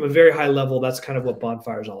from a very high level, that's kind of what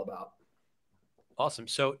Bonfire is all about. Awesome.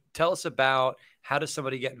 So tell us about, how does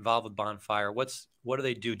somebody get involved with Bonfire? What do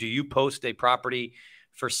they do? Do you post a property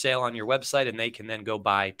for sale on your website and they can then go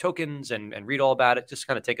buy tokens and read all about it? Just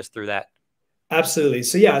kind of take us through that. Absolutely.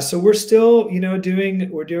 So yeah, so we're still,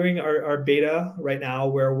 doing our beta right now,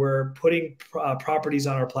 where we're putting properties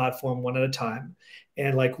on our platform one at a time.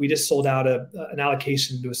 And like, we just sold out an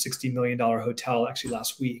allocation to a $60 million hotel actually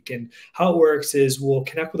last week. And how it works is we'll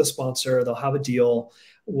connect with a sponsor, they'll have a deal,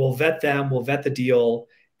 we'll vet them, we'll vet the deal,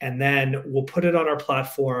 and then we'll put it on our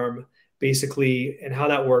platform. Basically, and how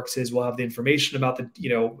that works is we'll have the information about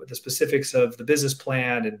the specifics of the business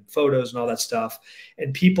plan and photos and all that stuff.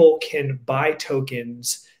 And people can buy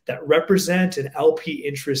tokens that represent an LP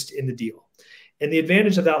interest in the deal. And the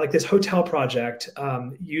advantage of that, like this hotel project,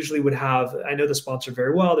 usually would have, I know the sponsor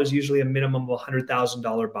very well, there's usually a minimum of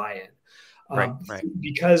 $100,000 buy-in. Right.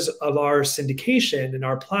 Because of our syndication and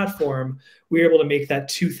our platform, we were able to make that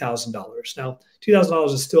 $2,000. Now,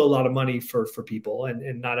 $2,000 is still a lot of money for people,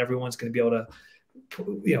 and not everyone's going to be able to,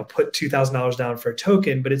 put $2,000 down for a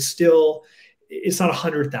token, but it's not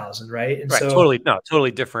 100,000, right? And so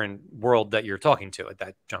totally different world that you're talking to at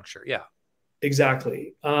that juncture. Yeah,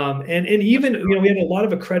 exactly. And even we had a lot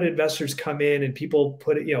of accredited investors come in, and people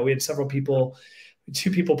put it. We had several people.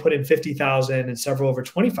 2 people put in 50,000 and several over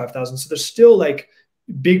 25,000. So there's still like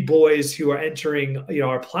big boys who are entering,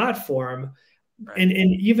 our platform. Right. And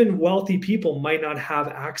even wealthy people might not have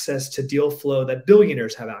access to deal flow that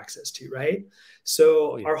billionaires have access to, right?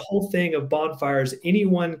 So our whole thing of Bonfire is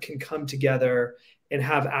anyone can come together and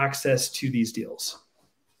have access to these deals.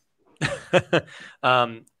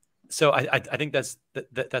 So I think that's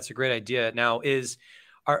a great idea. Now,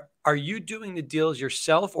 are you doing the deals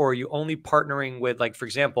yourself, or are you only partnering with, like, for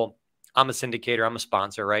example, I'm a syndicator, I'm a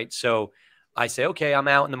sponsor, right? So I say, okay, I'm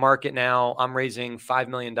out in the market now. I'm raising $5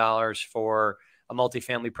 million for a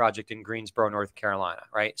multifamily project in Greensboro, North Carolina,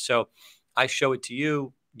 right? So I show it to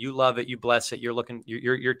you. You love it. You bless it.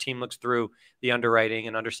 Your team looks through the underwriting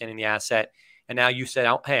and understanding the asset. And now you said,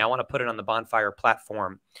 hey, I want to put it on the Bonfire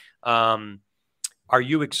platform. Are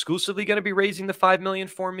you exclusively going to be raising the $5 million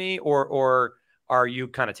for me, or are you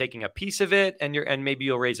kind of taking a piece of it and maybe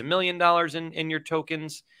you'll raise $1 million in your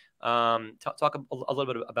tokens? Talk a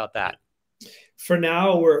little bit about that. For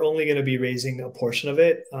now, we're only going to be raising a portion of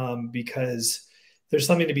it because there's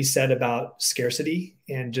something to be said about scarcity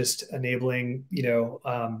and just enabling,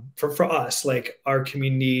 for us, like our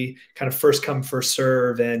community kind of first come, first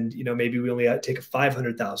serve. And, maybe we only take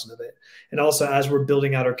 500,000 of it. And also as we're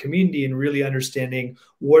building out our community and really understanding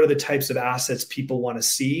what are the types of assets people want to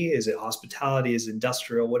see, is it hospitality, is it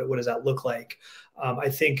industrial? What does that look like? I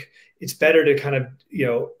think it's better to kind of,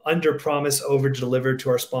 under promise, over deliver to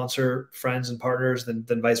our sponsor friends and partners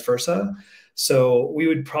than vice versa. So we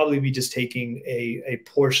would probably be just taking a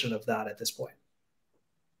portion of that at this point.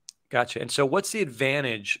 Gotcha. And so what's the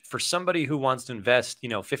advantage for somebody who wants to invest,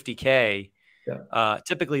 $50K? Yeah.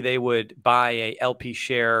 Typically they would buy a LP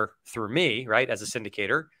share through me, right, as a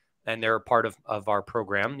syndicator, and they're a part of our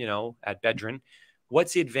program, at Bedrin.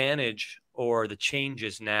 What's the advantage or the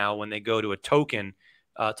changes now when they go to a token?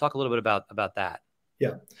 Talk a little bit about that.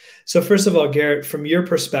 Yeah. So first of all, Garrett, from your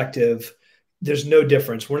perspective, there's no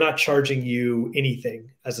difference. We're not charging you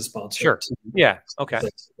anything as a sponsor. Sure. Yeah. Okay.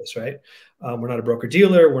 That's right. We're not a broker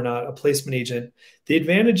dealer. We're not a placement agent. The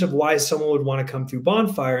advantage of why someone would want to come through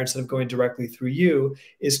Bonfire instead of going directly through you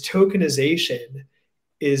is tokenization.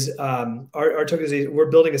 Is our tokenization.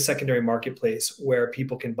 We're building a secondary marketplace where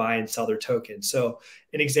people can buy and sell their tokens. So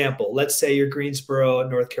an example, let's say your Greensboro,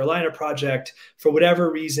 North Carolina project, for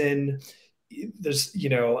whatever reason, there's,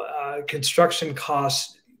 construction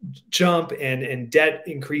costs jump and debt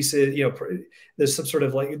increases, there's some sort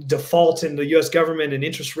of like default in the US government and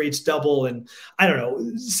interest rates double. And I don't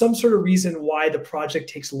know, some sort of reason why the project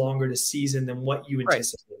takes longer to season than what you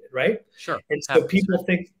anticipated. Right. Sure. And so people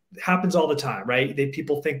think, happens all the time, right?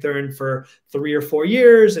 People think they're in for 3 or 4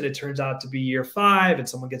 years and it turns out to be year 5 and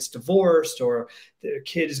someone gets divorced or their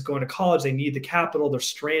kid is going to college. They need the capital. They're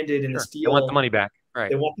stranded in this deal. They want the money back. Right.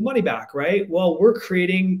 They want the money back. Right. Well, we're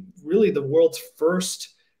creating really the world's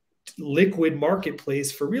first liquid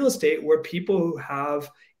marketplace for real estate where people who have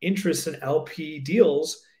interest in LP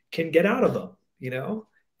deals can get out of them,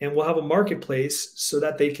 and we'll have a marketplace so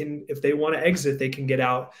that they can, if they want to exit, they can get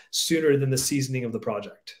out sooner than the seasoning of the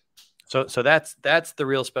project. So that's the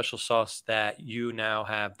real special sauce, that you now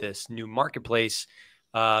have this new marketplace,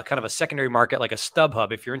 kind of a secondary market, like a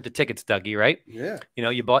StubHub. If you're into tickets, Dougie, right? Yeah.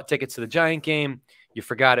 You bought tickets to the Giant game. You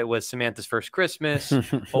forgot it was Samantha's first Christmas.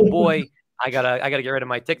 Oh boy, I gotta get rid of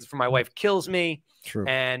my tickets before my wife kills me. True.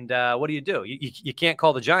 And what do? You can't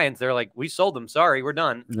call the Giants. They're like, we sold them. Sorry, we're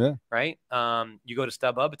done. Yeah. Right. You go to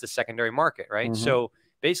StubHub, it's a secondary market, right? Mm-hmm. So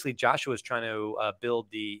basically, Joshua is trying to build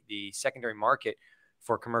the secondary market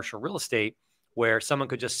for commercial real estate, where someone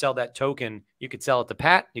could just sell that token. You could sell it to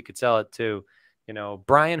Pat. You could sell it to,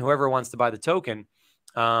 Brian, whoever wants to buy the token.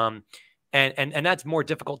 And that's more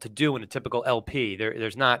difficult to do in a typical LP.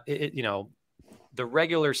 There's not, the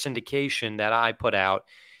regular syndication that I put out,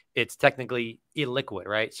 it's technically illiquid,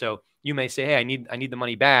 right? So you may say, hey, I need the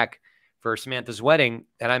money back for Samantha's wedding.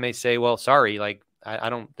 And I may say, well, sorry, like I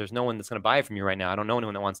don't, there's no one that's going to buy it from you right now. I don't know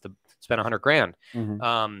anyone that wants to spend $100,000.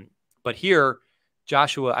 Mm-hmm. But here,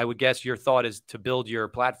 Joshua, I would guess your thought is to build your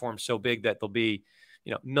platform so big that there'll be,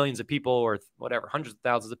 millions of people or whatever, hundreds of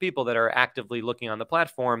thousands of people that are actively looking on the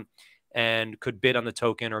platform and could bid on the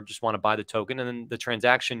token or just want to buy the token. And then the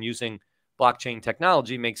transaction using blockchain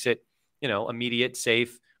technology makes it, immediate,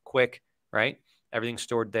 safe, quick, right? Everything's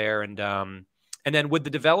stored there. And then would the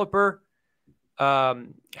developer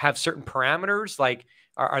have certain parameters? Like,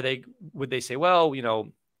 would they say, well,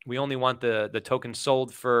 we only want the token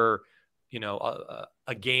sold for,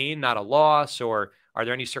 a gain, not a loss? Or are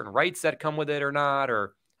there any certain rights that come with it or not?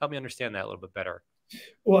 Or help me understand that a little bit better.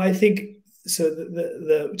 Well, I think so.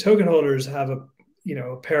 The token holders have a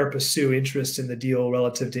pari passu interest in the deal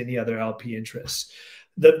relative to any other LP interests.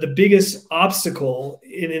 The biggest obstacle,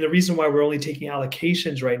 and the reason why we're only taking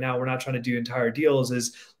allocations right now, we're not trying to do entire deals,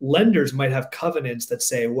 is lenders might have covenants that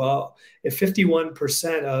say, well, if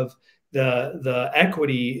 51% of the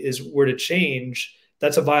equity were to change,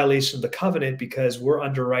 that's a violation of the covenant because we're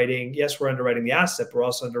underwriting. Yes, we're underwriting the asset, but we're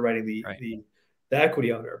also underwriting the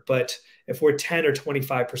equity owner. But if we're 10 or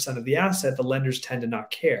 25% of the asset, the lenders tend to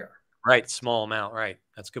not care. Right. Small amount. Right.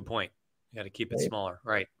 That's a good point. You got to keep it smaller.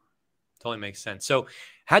 Right. Totally makes sense. So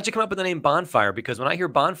how'd you come up with the name Bonfire? Because when I hear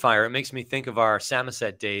Bonfire, it makes me think of our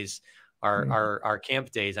Samoset days, our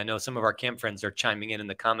camp days. I know some of our camp friends are chiming in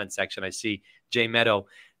the comment section. I see Jay Meadow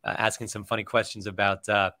asking some funny questions about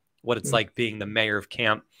what it's like being the mayor of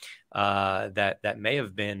camp that may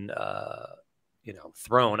have been,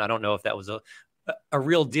 thrown. I don't know if that was a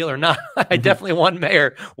real deal or not. I definitely won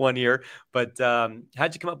mayor one year, but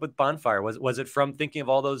how'd you come up with Bonfire? Was it from thinking of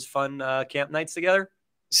all those fun camp nights together?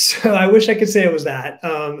 So I wish I could say it was that,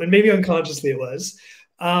 and maybe unconsciously it was.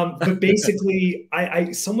 But basically,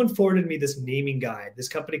 someone forwarded me this naming guide, this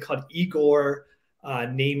company called Igor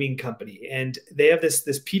Naming Company, and they have this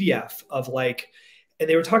PDF of like, and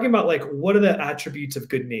they were talking about like what are the attributes of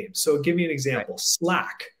good names. So I'll give you an example. Right.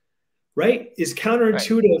 Slack, right, is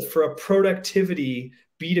counterintuitive for a productivity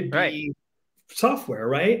B2B software,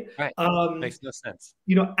 right? Makes no sense.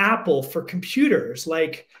 Apple for computers,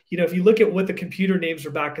 like, if you look at what the computer names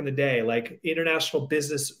were back in the day, like International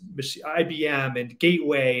Business, IBM and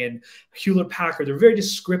Gateway and Hewlett Packard, they're very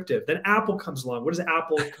descriptive. Then Apple comes along. What does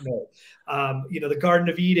Apple promote? The Garden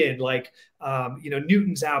of Eden, like,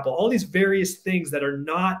 Newton's Apple, all these various things that are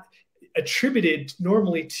not attributed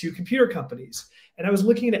normally to computer companies. And I was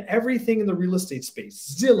looking at everything in the real estate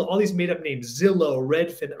space, Zillow, all these made up names, Zillow,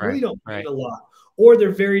 Redfin, that really don't mean a lot. Or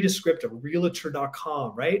they're very descriptive,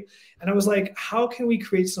 realtor.com, right? And I was like, how can we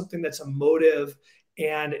create something that's emotive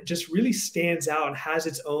and just really stands out and has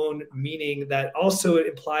its own meaning that also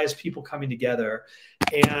implies people coming together?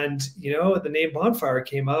 And, the name Bonfire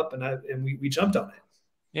came up and we jumped on it.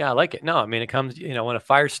 Yeah, I like it. No, I mean, it comes, when a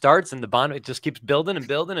fire starts and the bond, it just keeps building and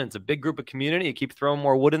building, and it's a big group of community. You keep throwing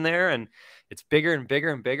more wood in there and it's bigger and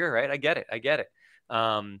bigger and bigger, right? I get it.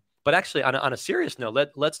 But actually, on a serious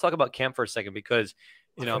note, let's talk about camp for a second, because,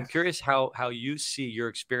 I'm curious how you see your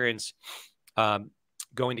experience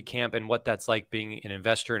going to camp and what that's like being an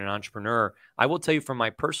investor and an entrepreneur. I will tell you from my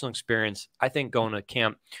personal experience, I think going to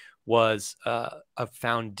camp was a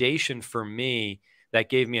foundation for me that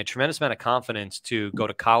gave me a tremendous amount of confidence to go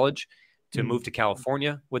to college, to move to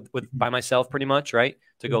California by myself pretty much, right?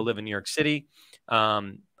 To go live in New York City.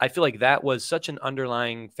 I feel like that was such an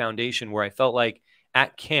underlying foundation where I felt like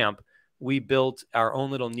at camp, we built our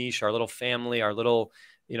own little niche, our little family, our little,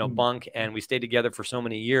 bunk, and we stayed together for so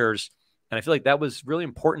many years. And I feel like that was really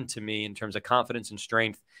important to me in terms of confidence and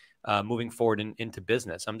strength moving forward into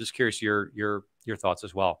business. I'm just curious your thoughts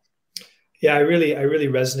as well. Yeah, I really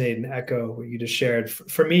resonate and echo what you just shared.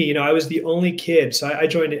 For me, I was the only kid. So I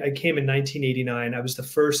came in 1989. I was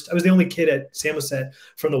the only kid at Samoset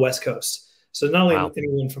from the West Coast. So not only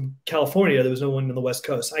anyone from California, there was no one on the West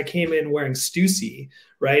Coast. I came in wearing Stussy,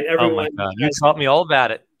 right? Everyone, oh my God. You taught me all about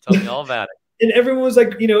it. Tell me all about it. And everyone was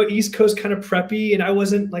like, East Coast kind of preppy. And I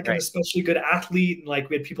wasn't like an especially good athlete. And like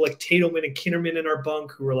we had people like Tatelman and Kinnerman in our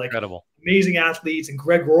bunk who were like amazing athletes, and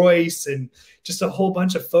Greg Royce and just a whole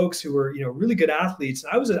bunch of folks who were, really good athletes.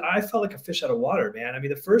 And I felt like a fish out of water, man. I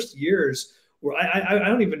mean, the first years were, I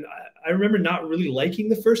remember not really liking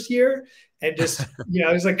the first year and just,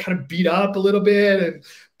 I was like kind of beat up a little bit.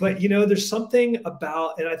 But there's something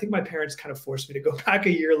about, and I think my parents kind of forced me to go back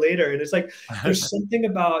a year later. And it's like, there's something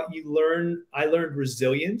about I learned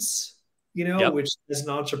resilience, which as an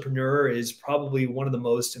entrepreneur is probably one of the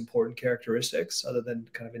most important characteristics, other than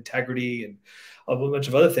kind of integrity and a bunch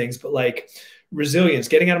of other things. But like resilience,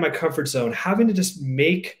 getting out of my comfort zone, having to just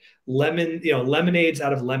make lemonades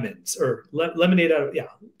out of lemons, or lemonade out of,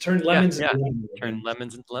 turn lemons into lemonade. Turn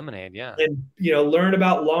lemons into lemonade. Yeah. And, learn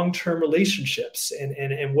about long-term relationships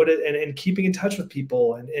and keeping in touch with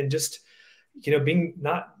people and just,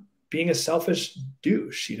 not being a selfish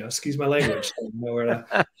douche, excuse my language. I don't know where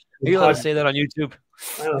to, you allowed to say that on YouTube?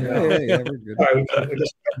 I don't know. Yeah, we're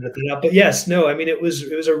good. But yes, no, I mean, it was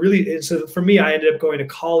a really, so for me, I ended up going to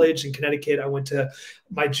college in Connecticut. I went to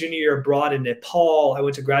my junior year abroad in Nepal. I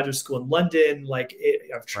went to graduate school in London.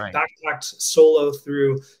 I've backpacked solo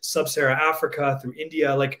through sub-Saharan Africa, through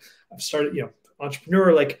India. Like I've started,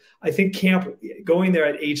 entrepreneur. Like I think camp, going there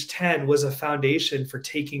at age 10 was a foundation for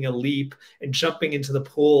taking a leap and jumping into the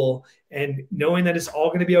pool and knowing that it's all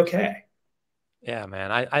going to be okay. Yeah,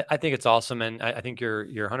 man. I think it's awesome. And I think you're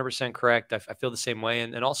 100% correct. I feel the same way.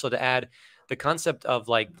 And also to add the concept of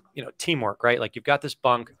like, teamwork, right? Like you've got this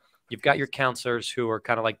bunk, you've got your counselors who are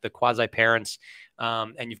kind of like the quasi parents.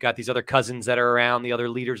 And you've got these other cousins that are around, the other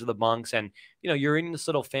leaders of the bunks. And, you're in this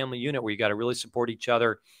little family unit where you got to really support each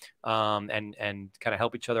other and kind of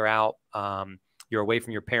help each other out. You're away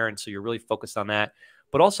from your parents, so you're really focused on that.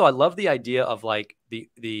 But also, I love the idea of like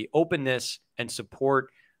the openness and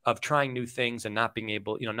support of trying new things and not being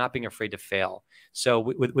able, not being afraid to fail. So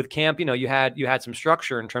with camp, you had some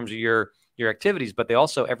structure in terms of your activities, but they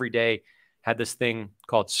also every day had this thing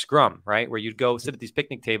called Scrum, right? Where you'd go sit at these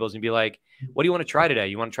picnic tables and be like, what do you want to try today?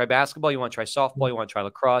 You want to try basketball? You want to try softball? You want to try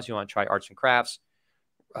lacrosse? You want to try arts and crafts,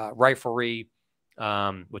 riflery,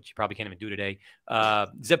 which you probably can't even do today,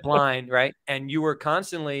 zip line, right? And you were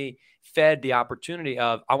constantly fed the opportunity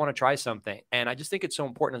of, I want to try something. And I just think it's so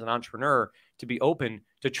important as an entrepreneur to be open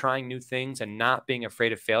to trying new things and not being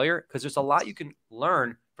afraid of failure, because there's a lot you can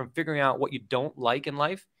learn from figuring out what you don't like in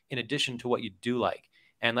life in addition to what you do like.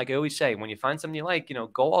 And like I always say, when you find something you like,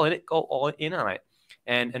 go all in on it.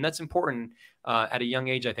 And that's important at a young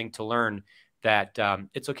age, I think, to learn that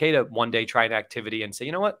it's okay to one day try an activity and say,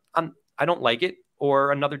 you know what, I don't like it.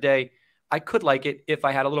 Or another day, I could like it if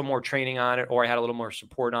I had a little more training on it, or I had a little more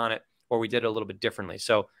support on it, or we did it a little bit differently.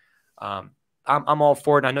 So I'm all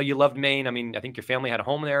for it. I know you loved Maine. I mean, I think your family had a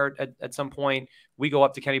home there at some point. We go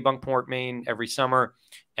up to Kennebunkport, Maine every summer.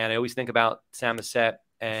 And I always think about Samoset.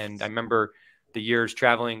 And I remember the years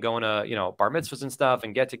traveling, going to, bar mitzvahs and stuff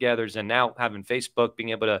and get-togethers, and now having Facebook, being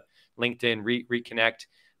able to LinkedIn, reconnect,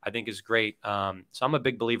 I think is great. So I'm a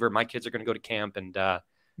big believer. My kids are going to go to camp, and I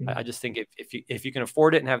just think if you can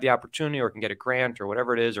afford it and have the opportunity, or can get a grant or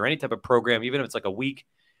whatever it is, or any type of program, even if it's like a week,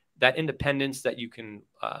 that independence that you can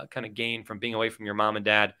kind of gain from being away from your mom and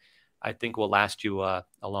dad, I think will last you a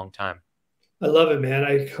long time. I love it, man.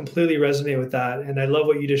 I completely resonate with that. And I love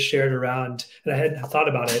what you just shared around, and I hadn't thought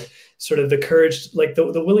about it, sort of the courage, like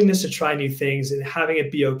the willingness to try new things and having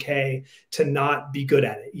it be okay to not be good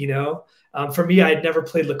at it. For me, I had never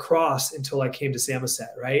played lacrosse until I came to Samoset,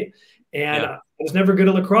 right? And I was never good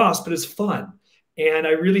at lacrosse, but it's fun. And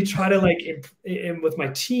I really try to with my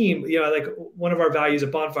team, like one of our values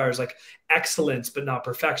at Bonfire is like excellence, but not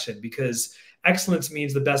perfection, because excellence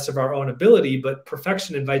means the best of our own ability, but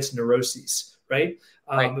perfection invites neuroses, right?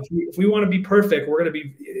 Right. If we want to be perfect,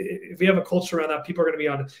 if we have a culture around that, people are going to be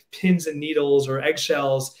on pins and needles or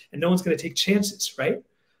eggshells, and no one's going to take chances, right?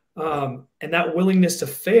 And that willingness to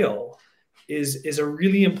fail is a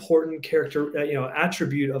really important character,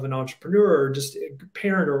 attribute of an entrepreneur, or just a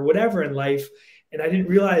parent or whatever in life. And I didn't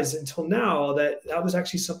realize until now that was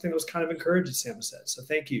actually something that was kind of encouraged at Samoset. So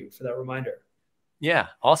thank you for that reminder. Yeah.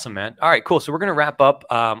 Awesome, man. All right, cool. So we're going to wrap up.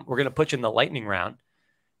 We're going to put you in the lightning round,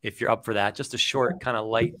 if you're up for that. Just a short kind of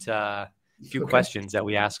light few questions that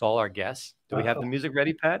we ask all our guests. Do we have the music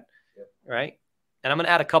ready, Pat? Yeah. Right. And I'm going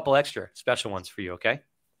to add a couple extra special ones for you. Okay.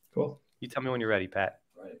 Cool. You tell me when you're ready, Pat.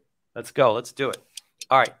 Right. Let's go. Let's do it.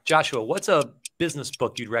 All right, Joshua, what's a business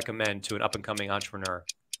book you'd recommend to an up-and-coming entrepreneur?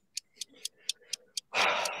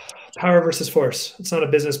 Power versus Force. It's not a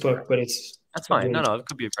business book, but that's fine. No, it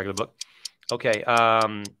could be a regular book. Okay.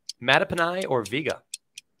 Matapanai or Vega?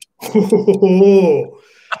 Oh,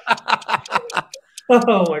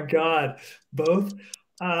 oh my God. Both.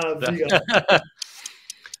 Vega.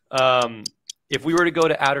 If we were to go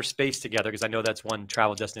to outer space together, because I know that's one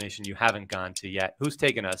travel destination you haven't gone to yet, who's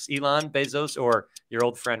taking us? Elon, Bezos, or your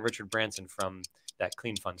old friend Richard Branson from that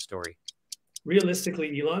Clean Fund story?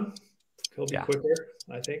 Realistically, Elon. He'll be quicker,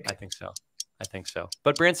 I think. I think so.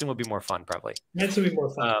 But Branson would be more fun, probably. Branson would be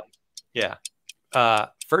more fun. Yeah.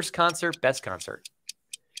 First concert, best concert?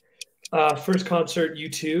 First concert,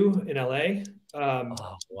 U2 in LA.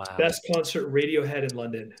 Wow. Best concert, Radiohead in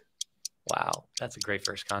London. Wow. That's a great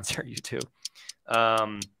first concert, U2.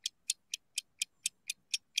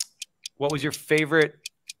 What was your favorite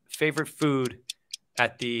food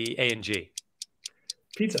at the A&G?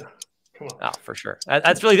 Pizza. Come on. Oh, for sure.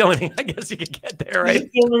 That's really the only thing I guess you could get there, right? I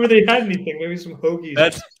don't remember they had anything. Maybe some hoagies.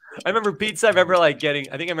 I remember pizza. I remember I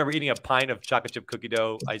remember eating a pint of chocolate chip cookie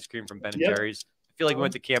dough ice cream from Ben & Jerry's. I feel like we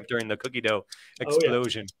went to camp during the cookie dough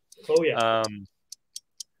explosion. Oh yeah.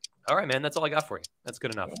 All right, man. That's all I got for you. That's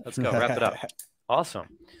good enough. Let's go. Wrap it up. Awesome.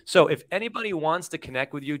 So if anybody wants to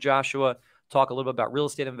connect with you, Joshua, talk a little bit about real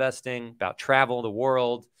estate investing, about travel, the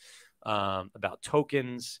world, about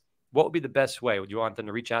tokens, what would be the best way? Would you want them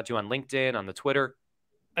to reach out to you on LinkedIn, on the Twitter?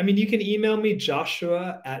 I mean, you can email me,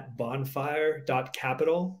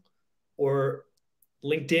 joshua@bonfire.capital, or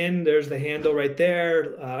LinkedIn. There's the handle right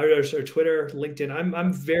there. Or Twitter, LinkedIn.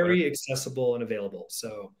 I'm very accessible and available.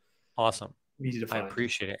 So awesome. Easy to find. I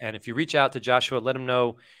appreciate it. And if you reach out to Joshua, let him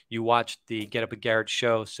know you watched the Get Up with Garret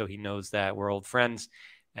show, so he knows that we're old friends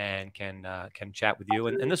and can chat with you.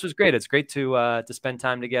 And this was great. It's great to spend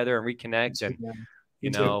time together and reconnect. And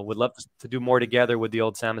would love to do more together with the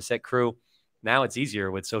old Samoset crew. Now it's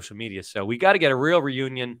easier with social media, so we got to get a real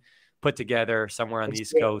reunion put together somewhere on the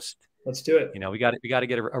East Coast. Let's do it. You know, we got to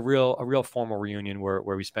get a real formal reunion where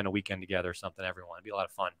we spend a weekend together or something. Everyone, it'd be a lot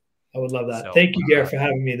of fun. I would love that. So, thank you, Garret, for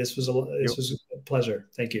having me. This was a pleasure.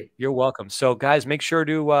 Thank you. You're welcome. So, guys, make sure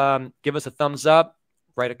to give us a thumbs up,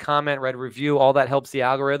 write a comment, write a review. All that helps the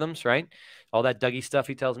algorithms, right? All that Dougie stuff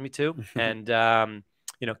he tells me to. And,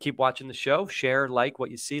 you know, keep watching the show. Share, like what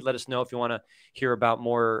you see. Let us know if you want to hear about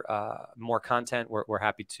more content. We're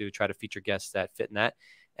happy to try to feature guests that fit in that.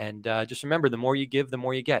 And just remember, the more you give, the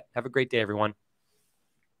more you get. Have a great day, everyone.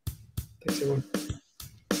 Thanks, everyone.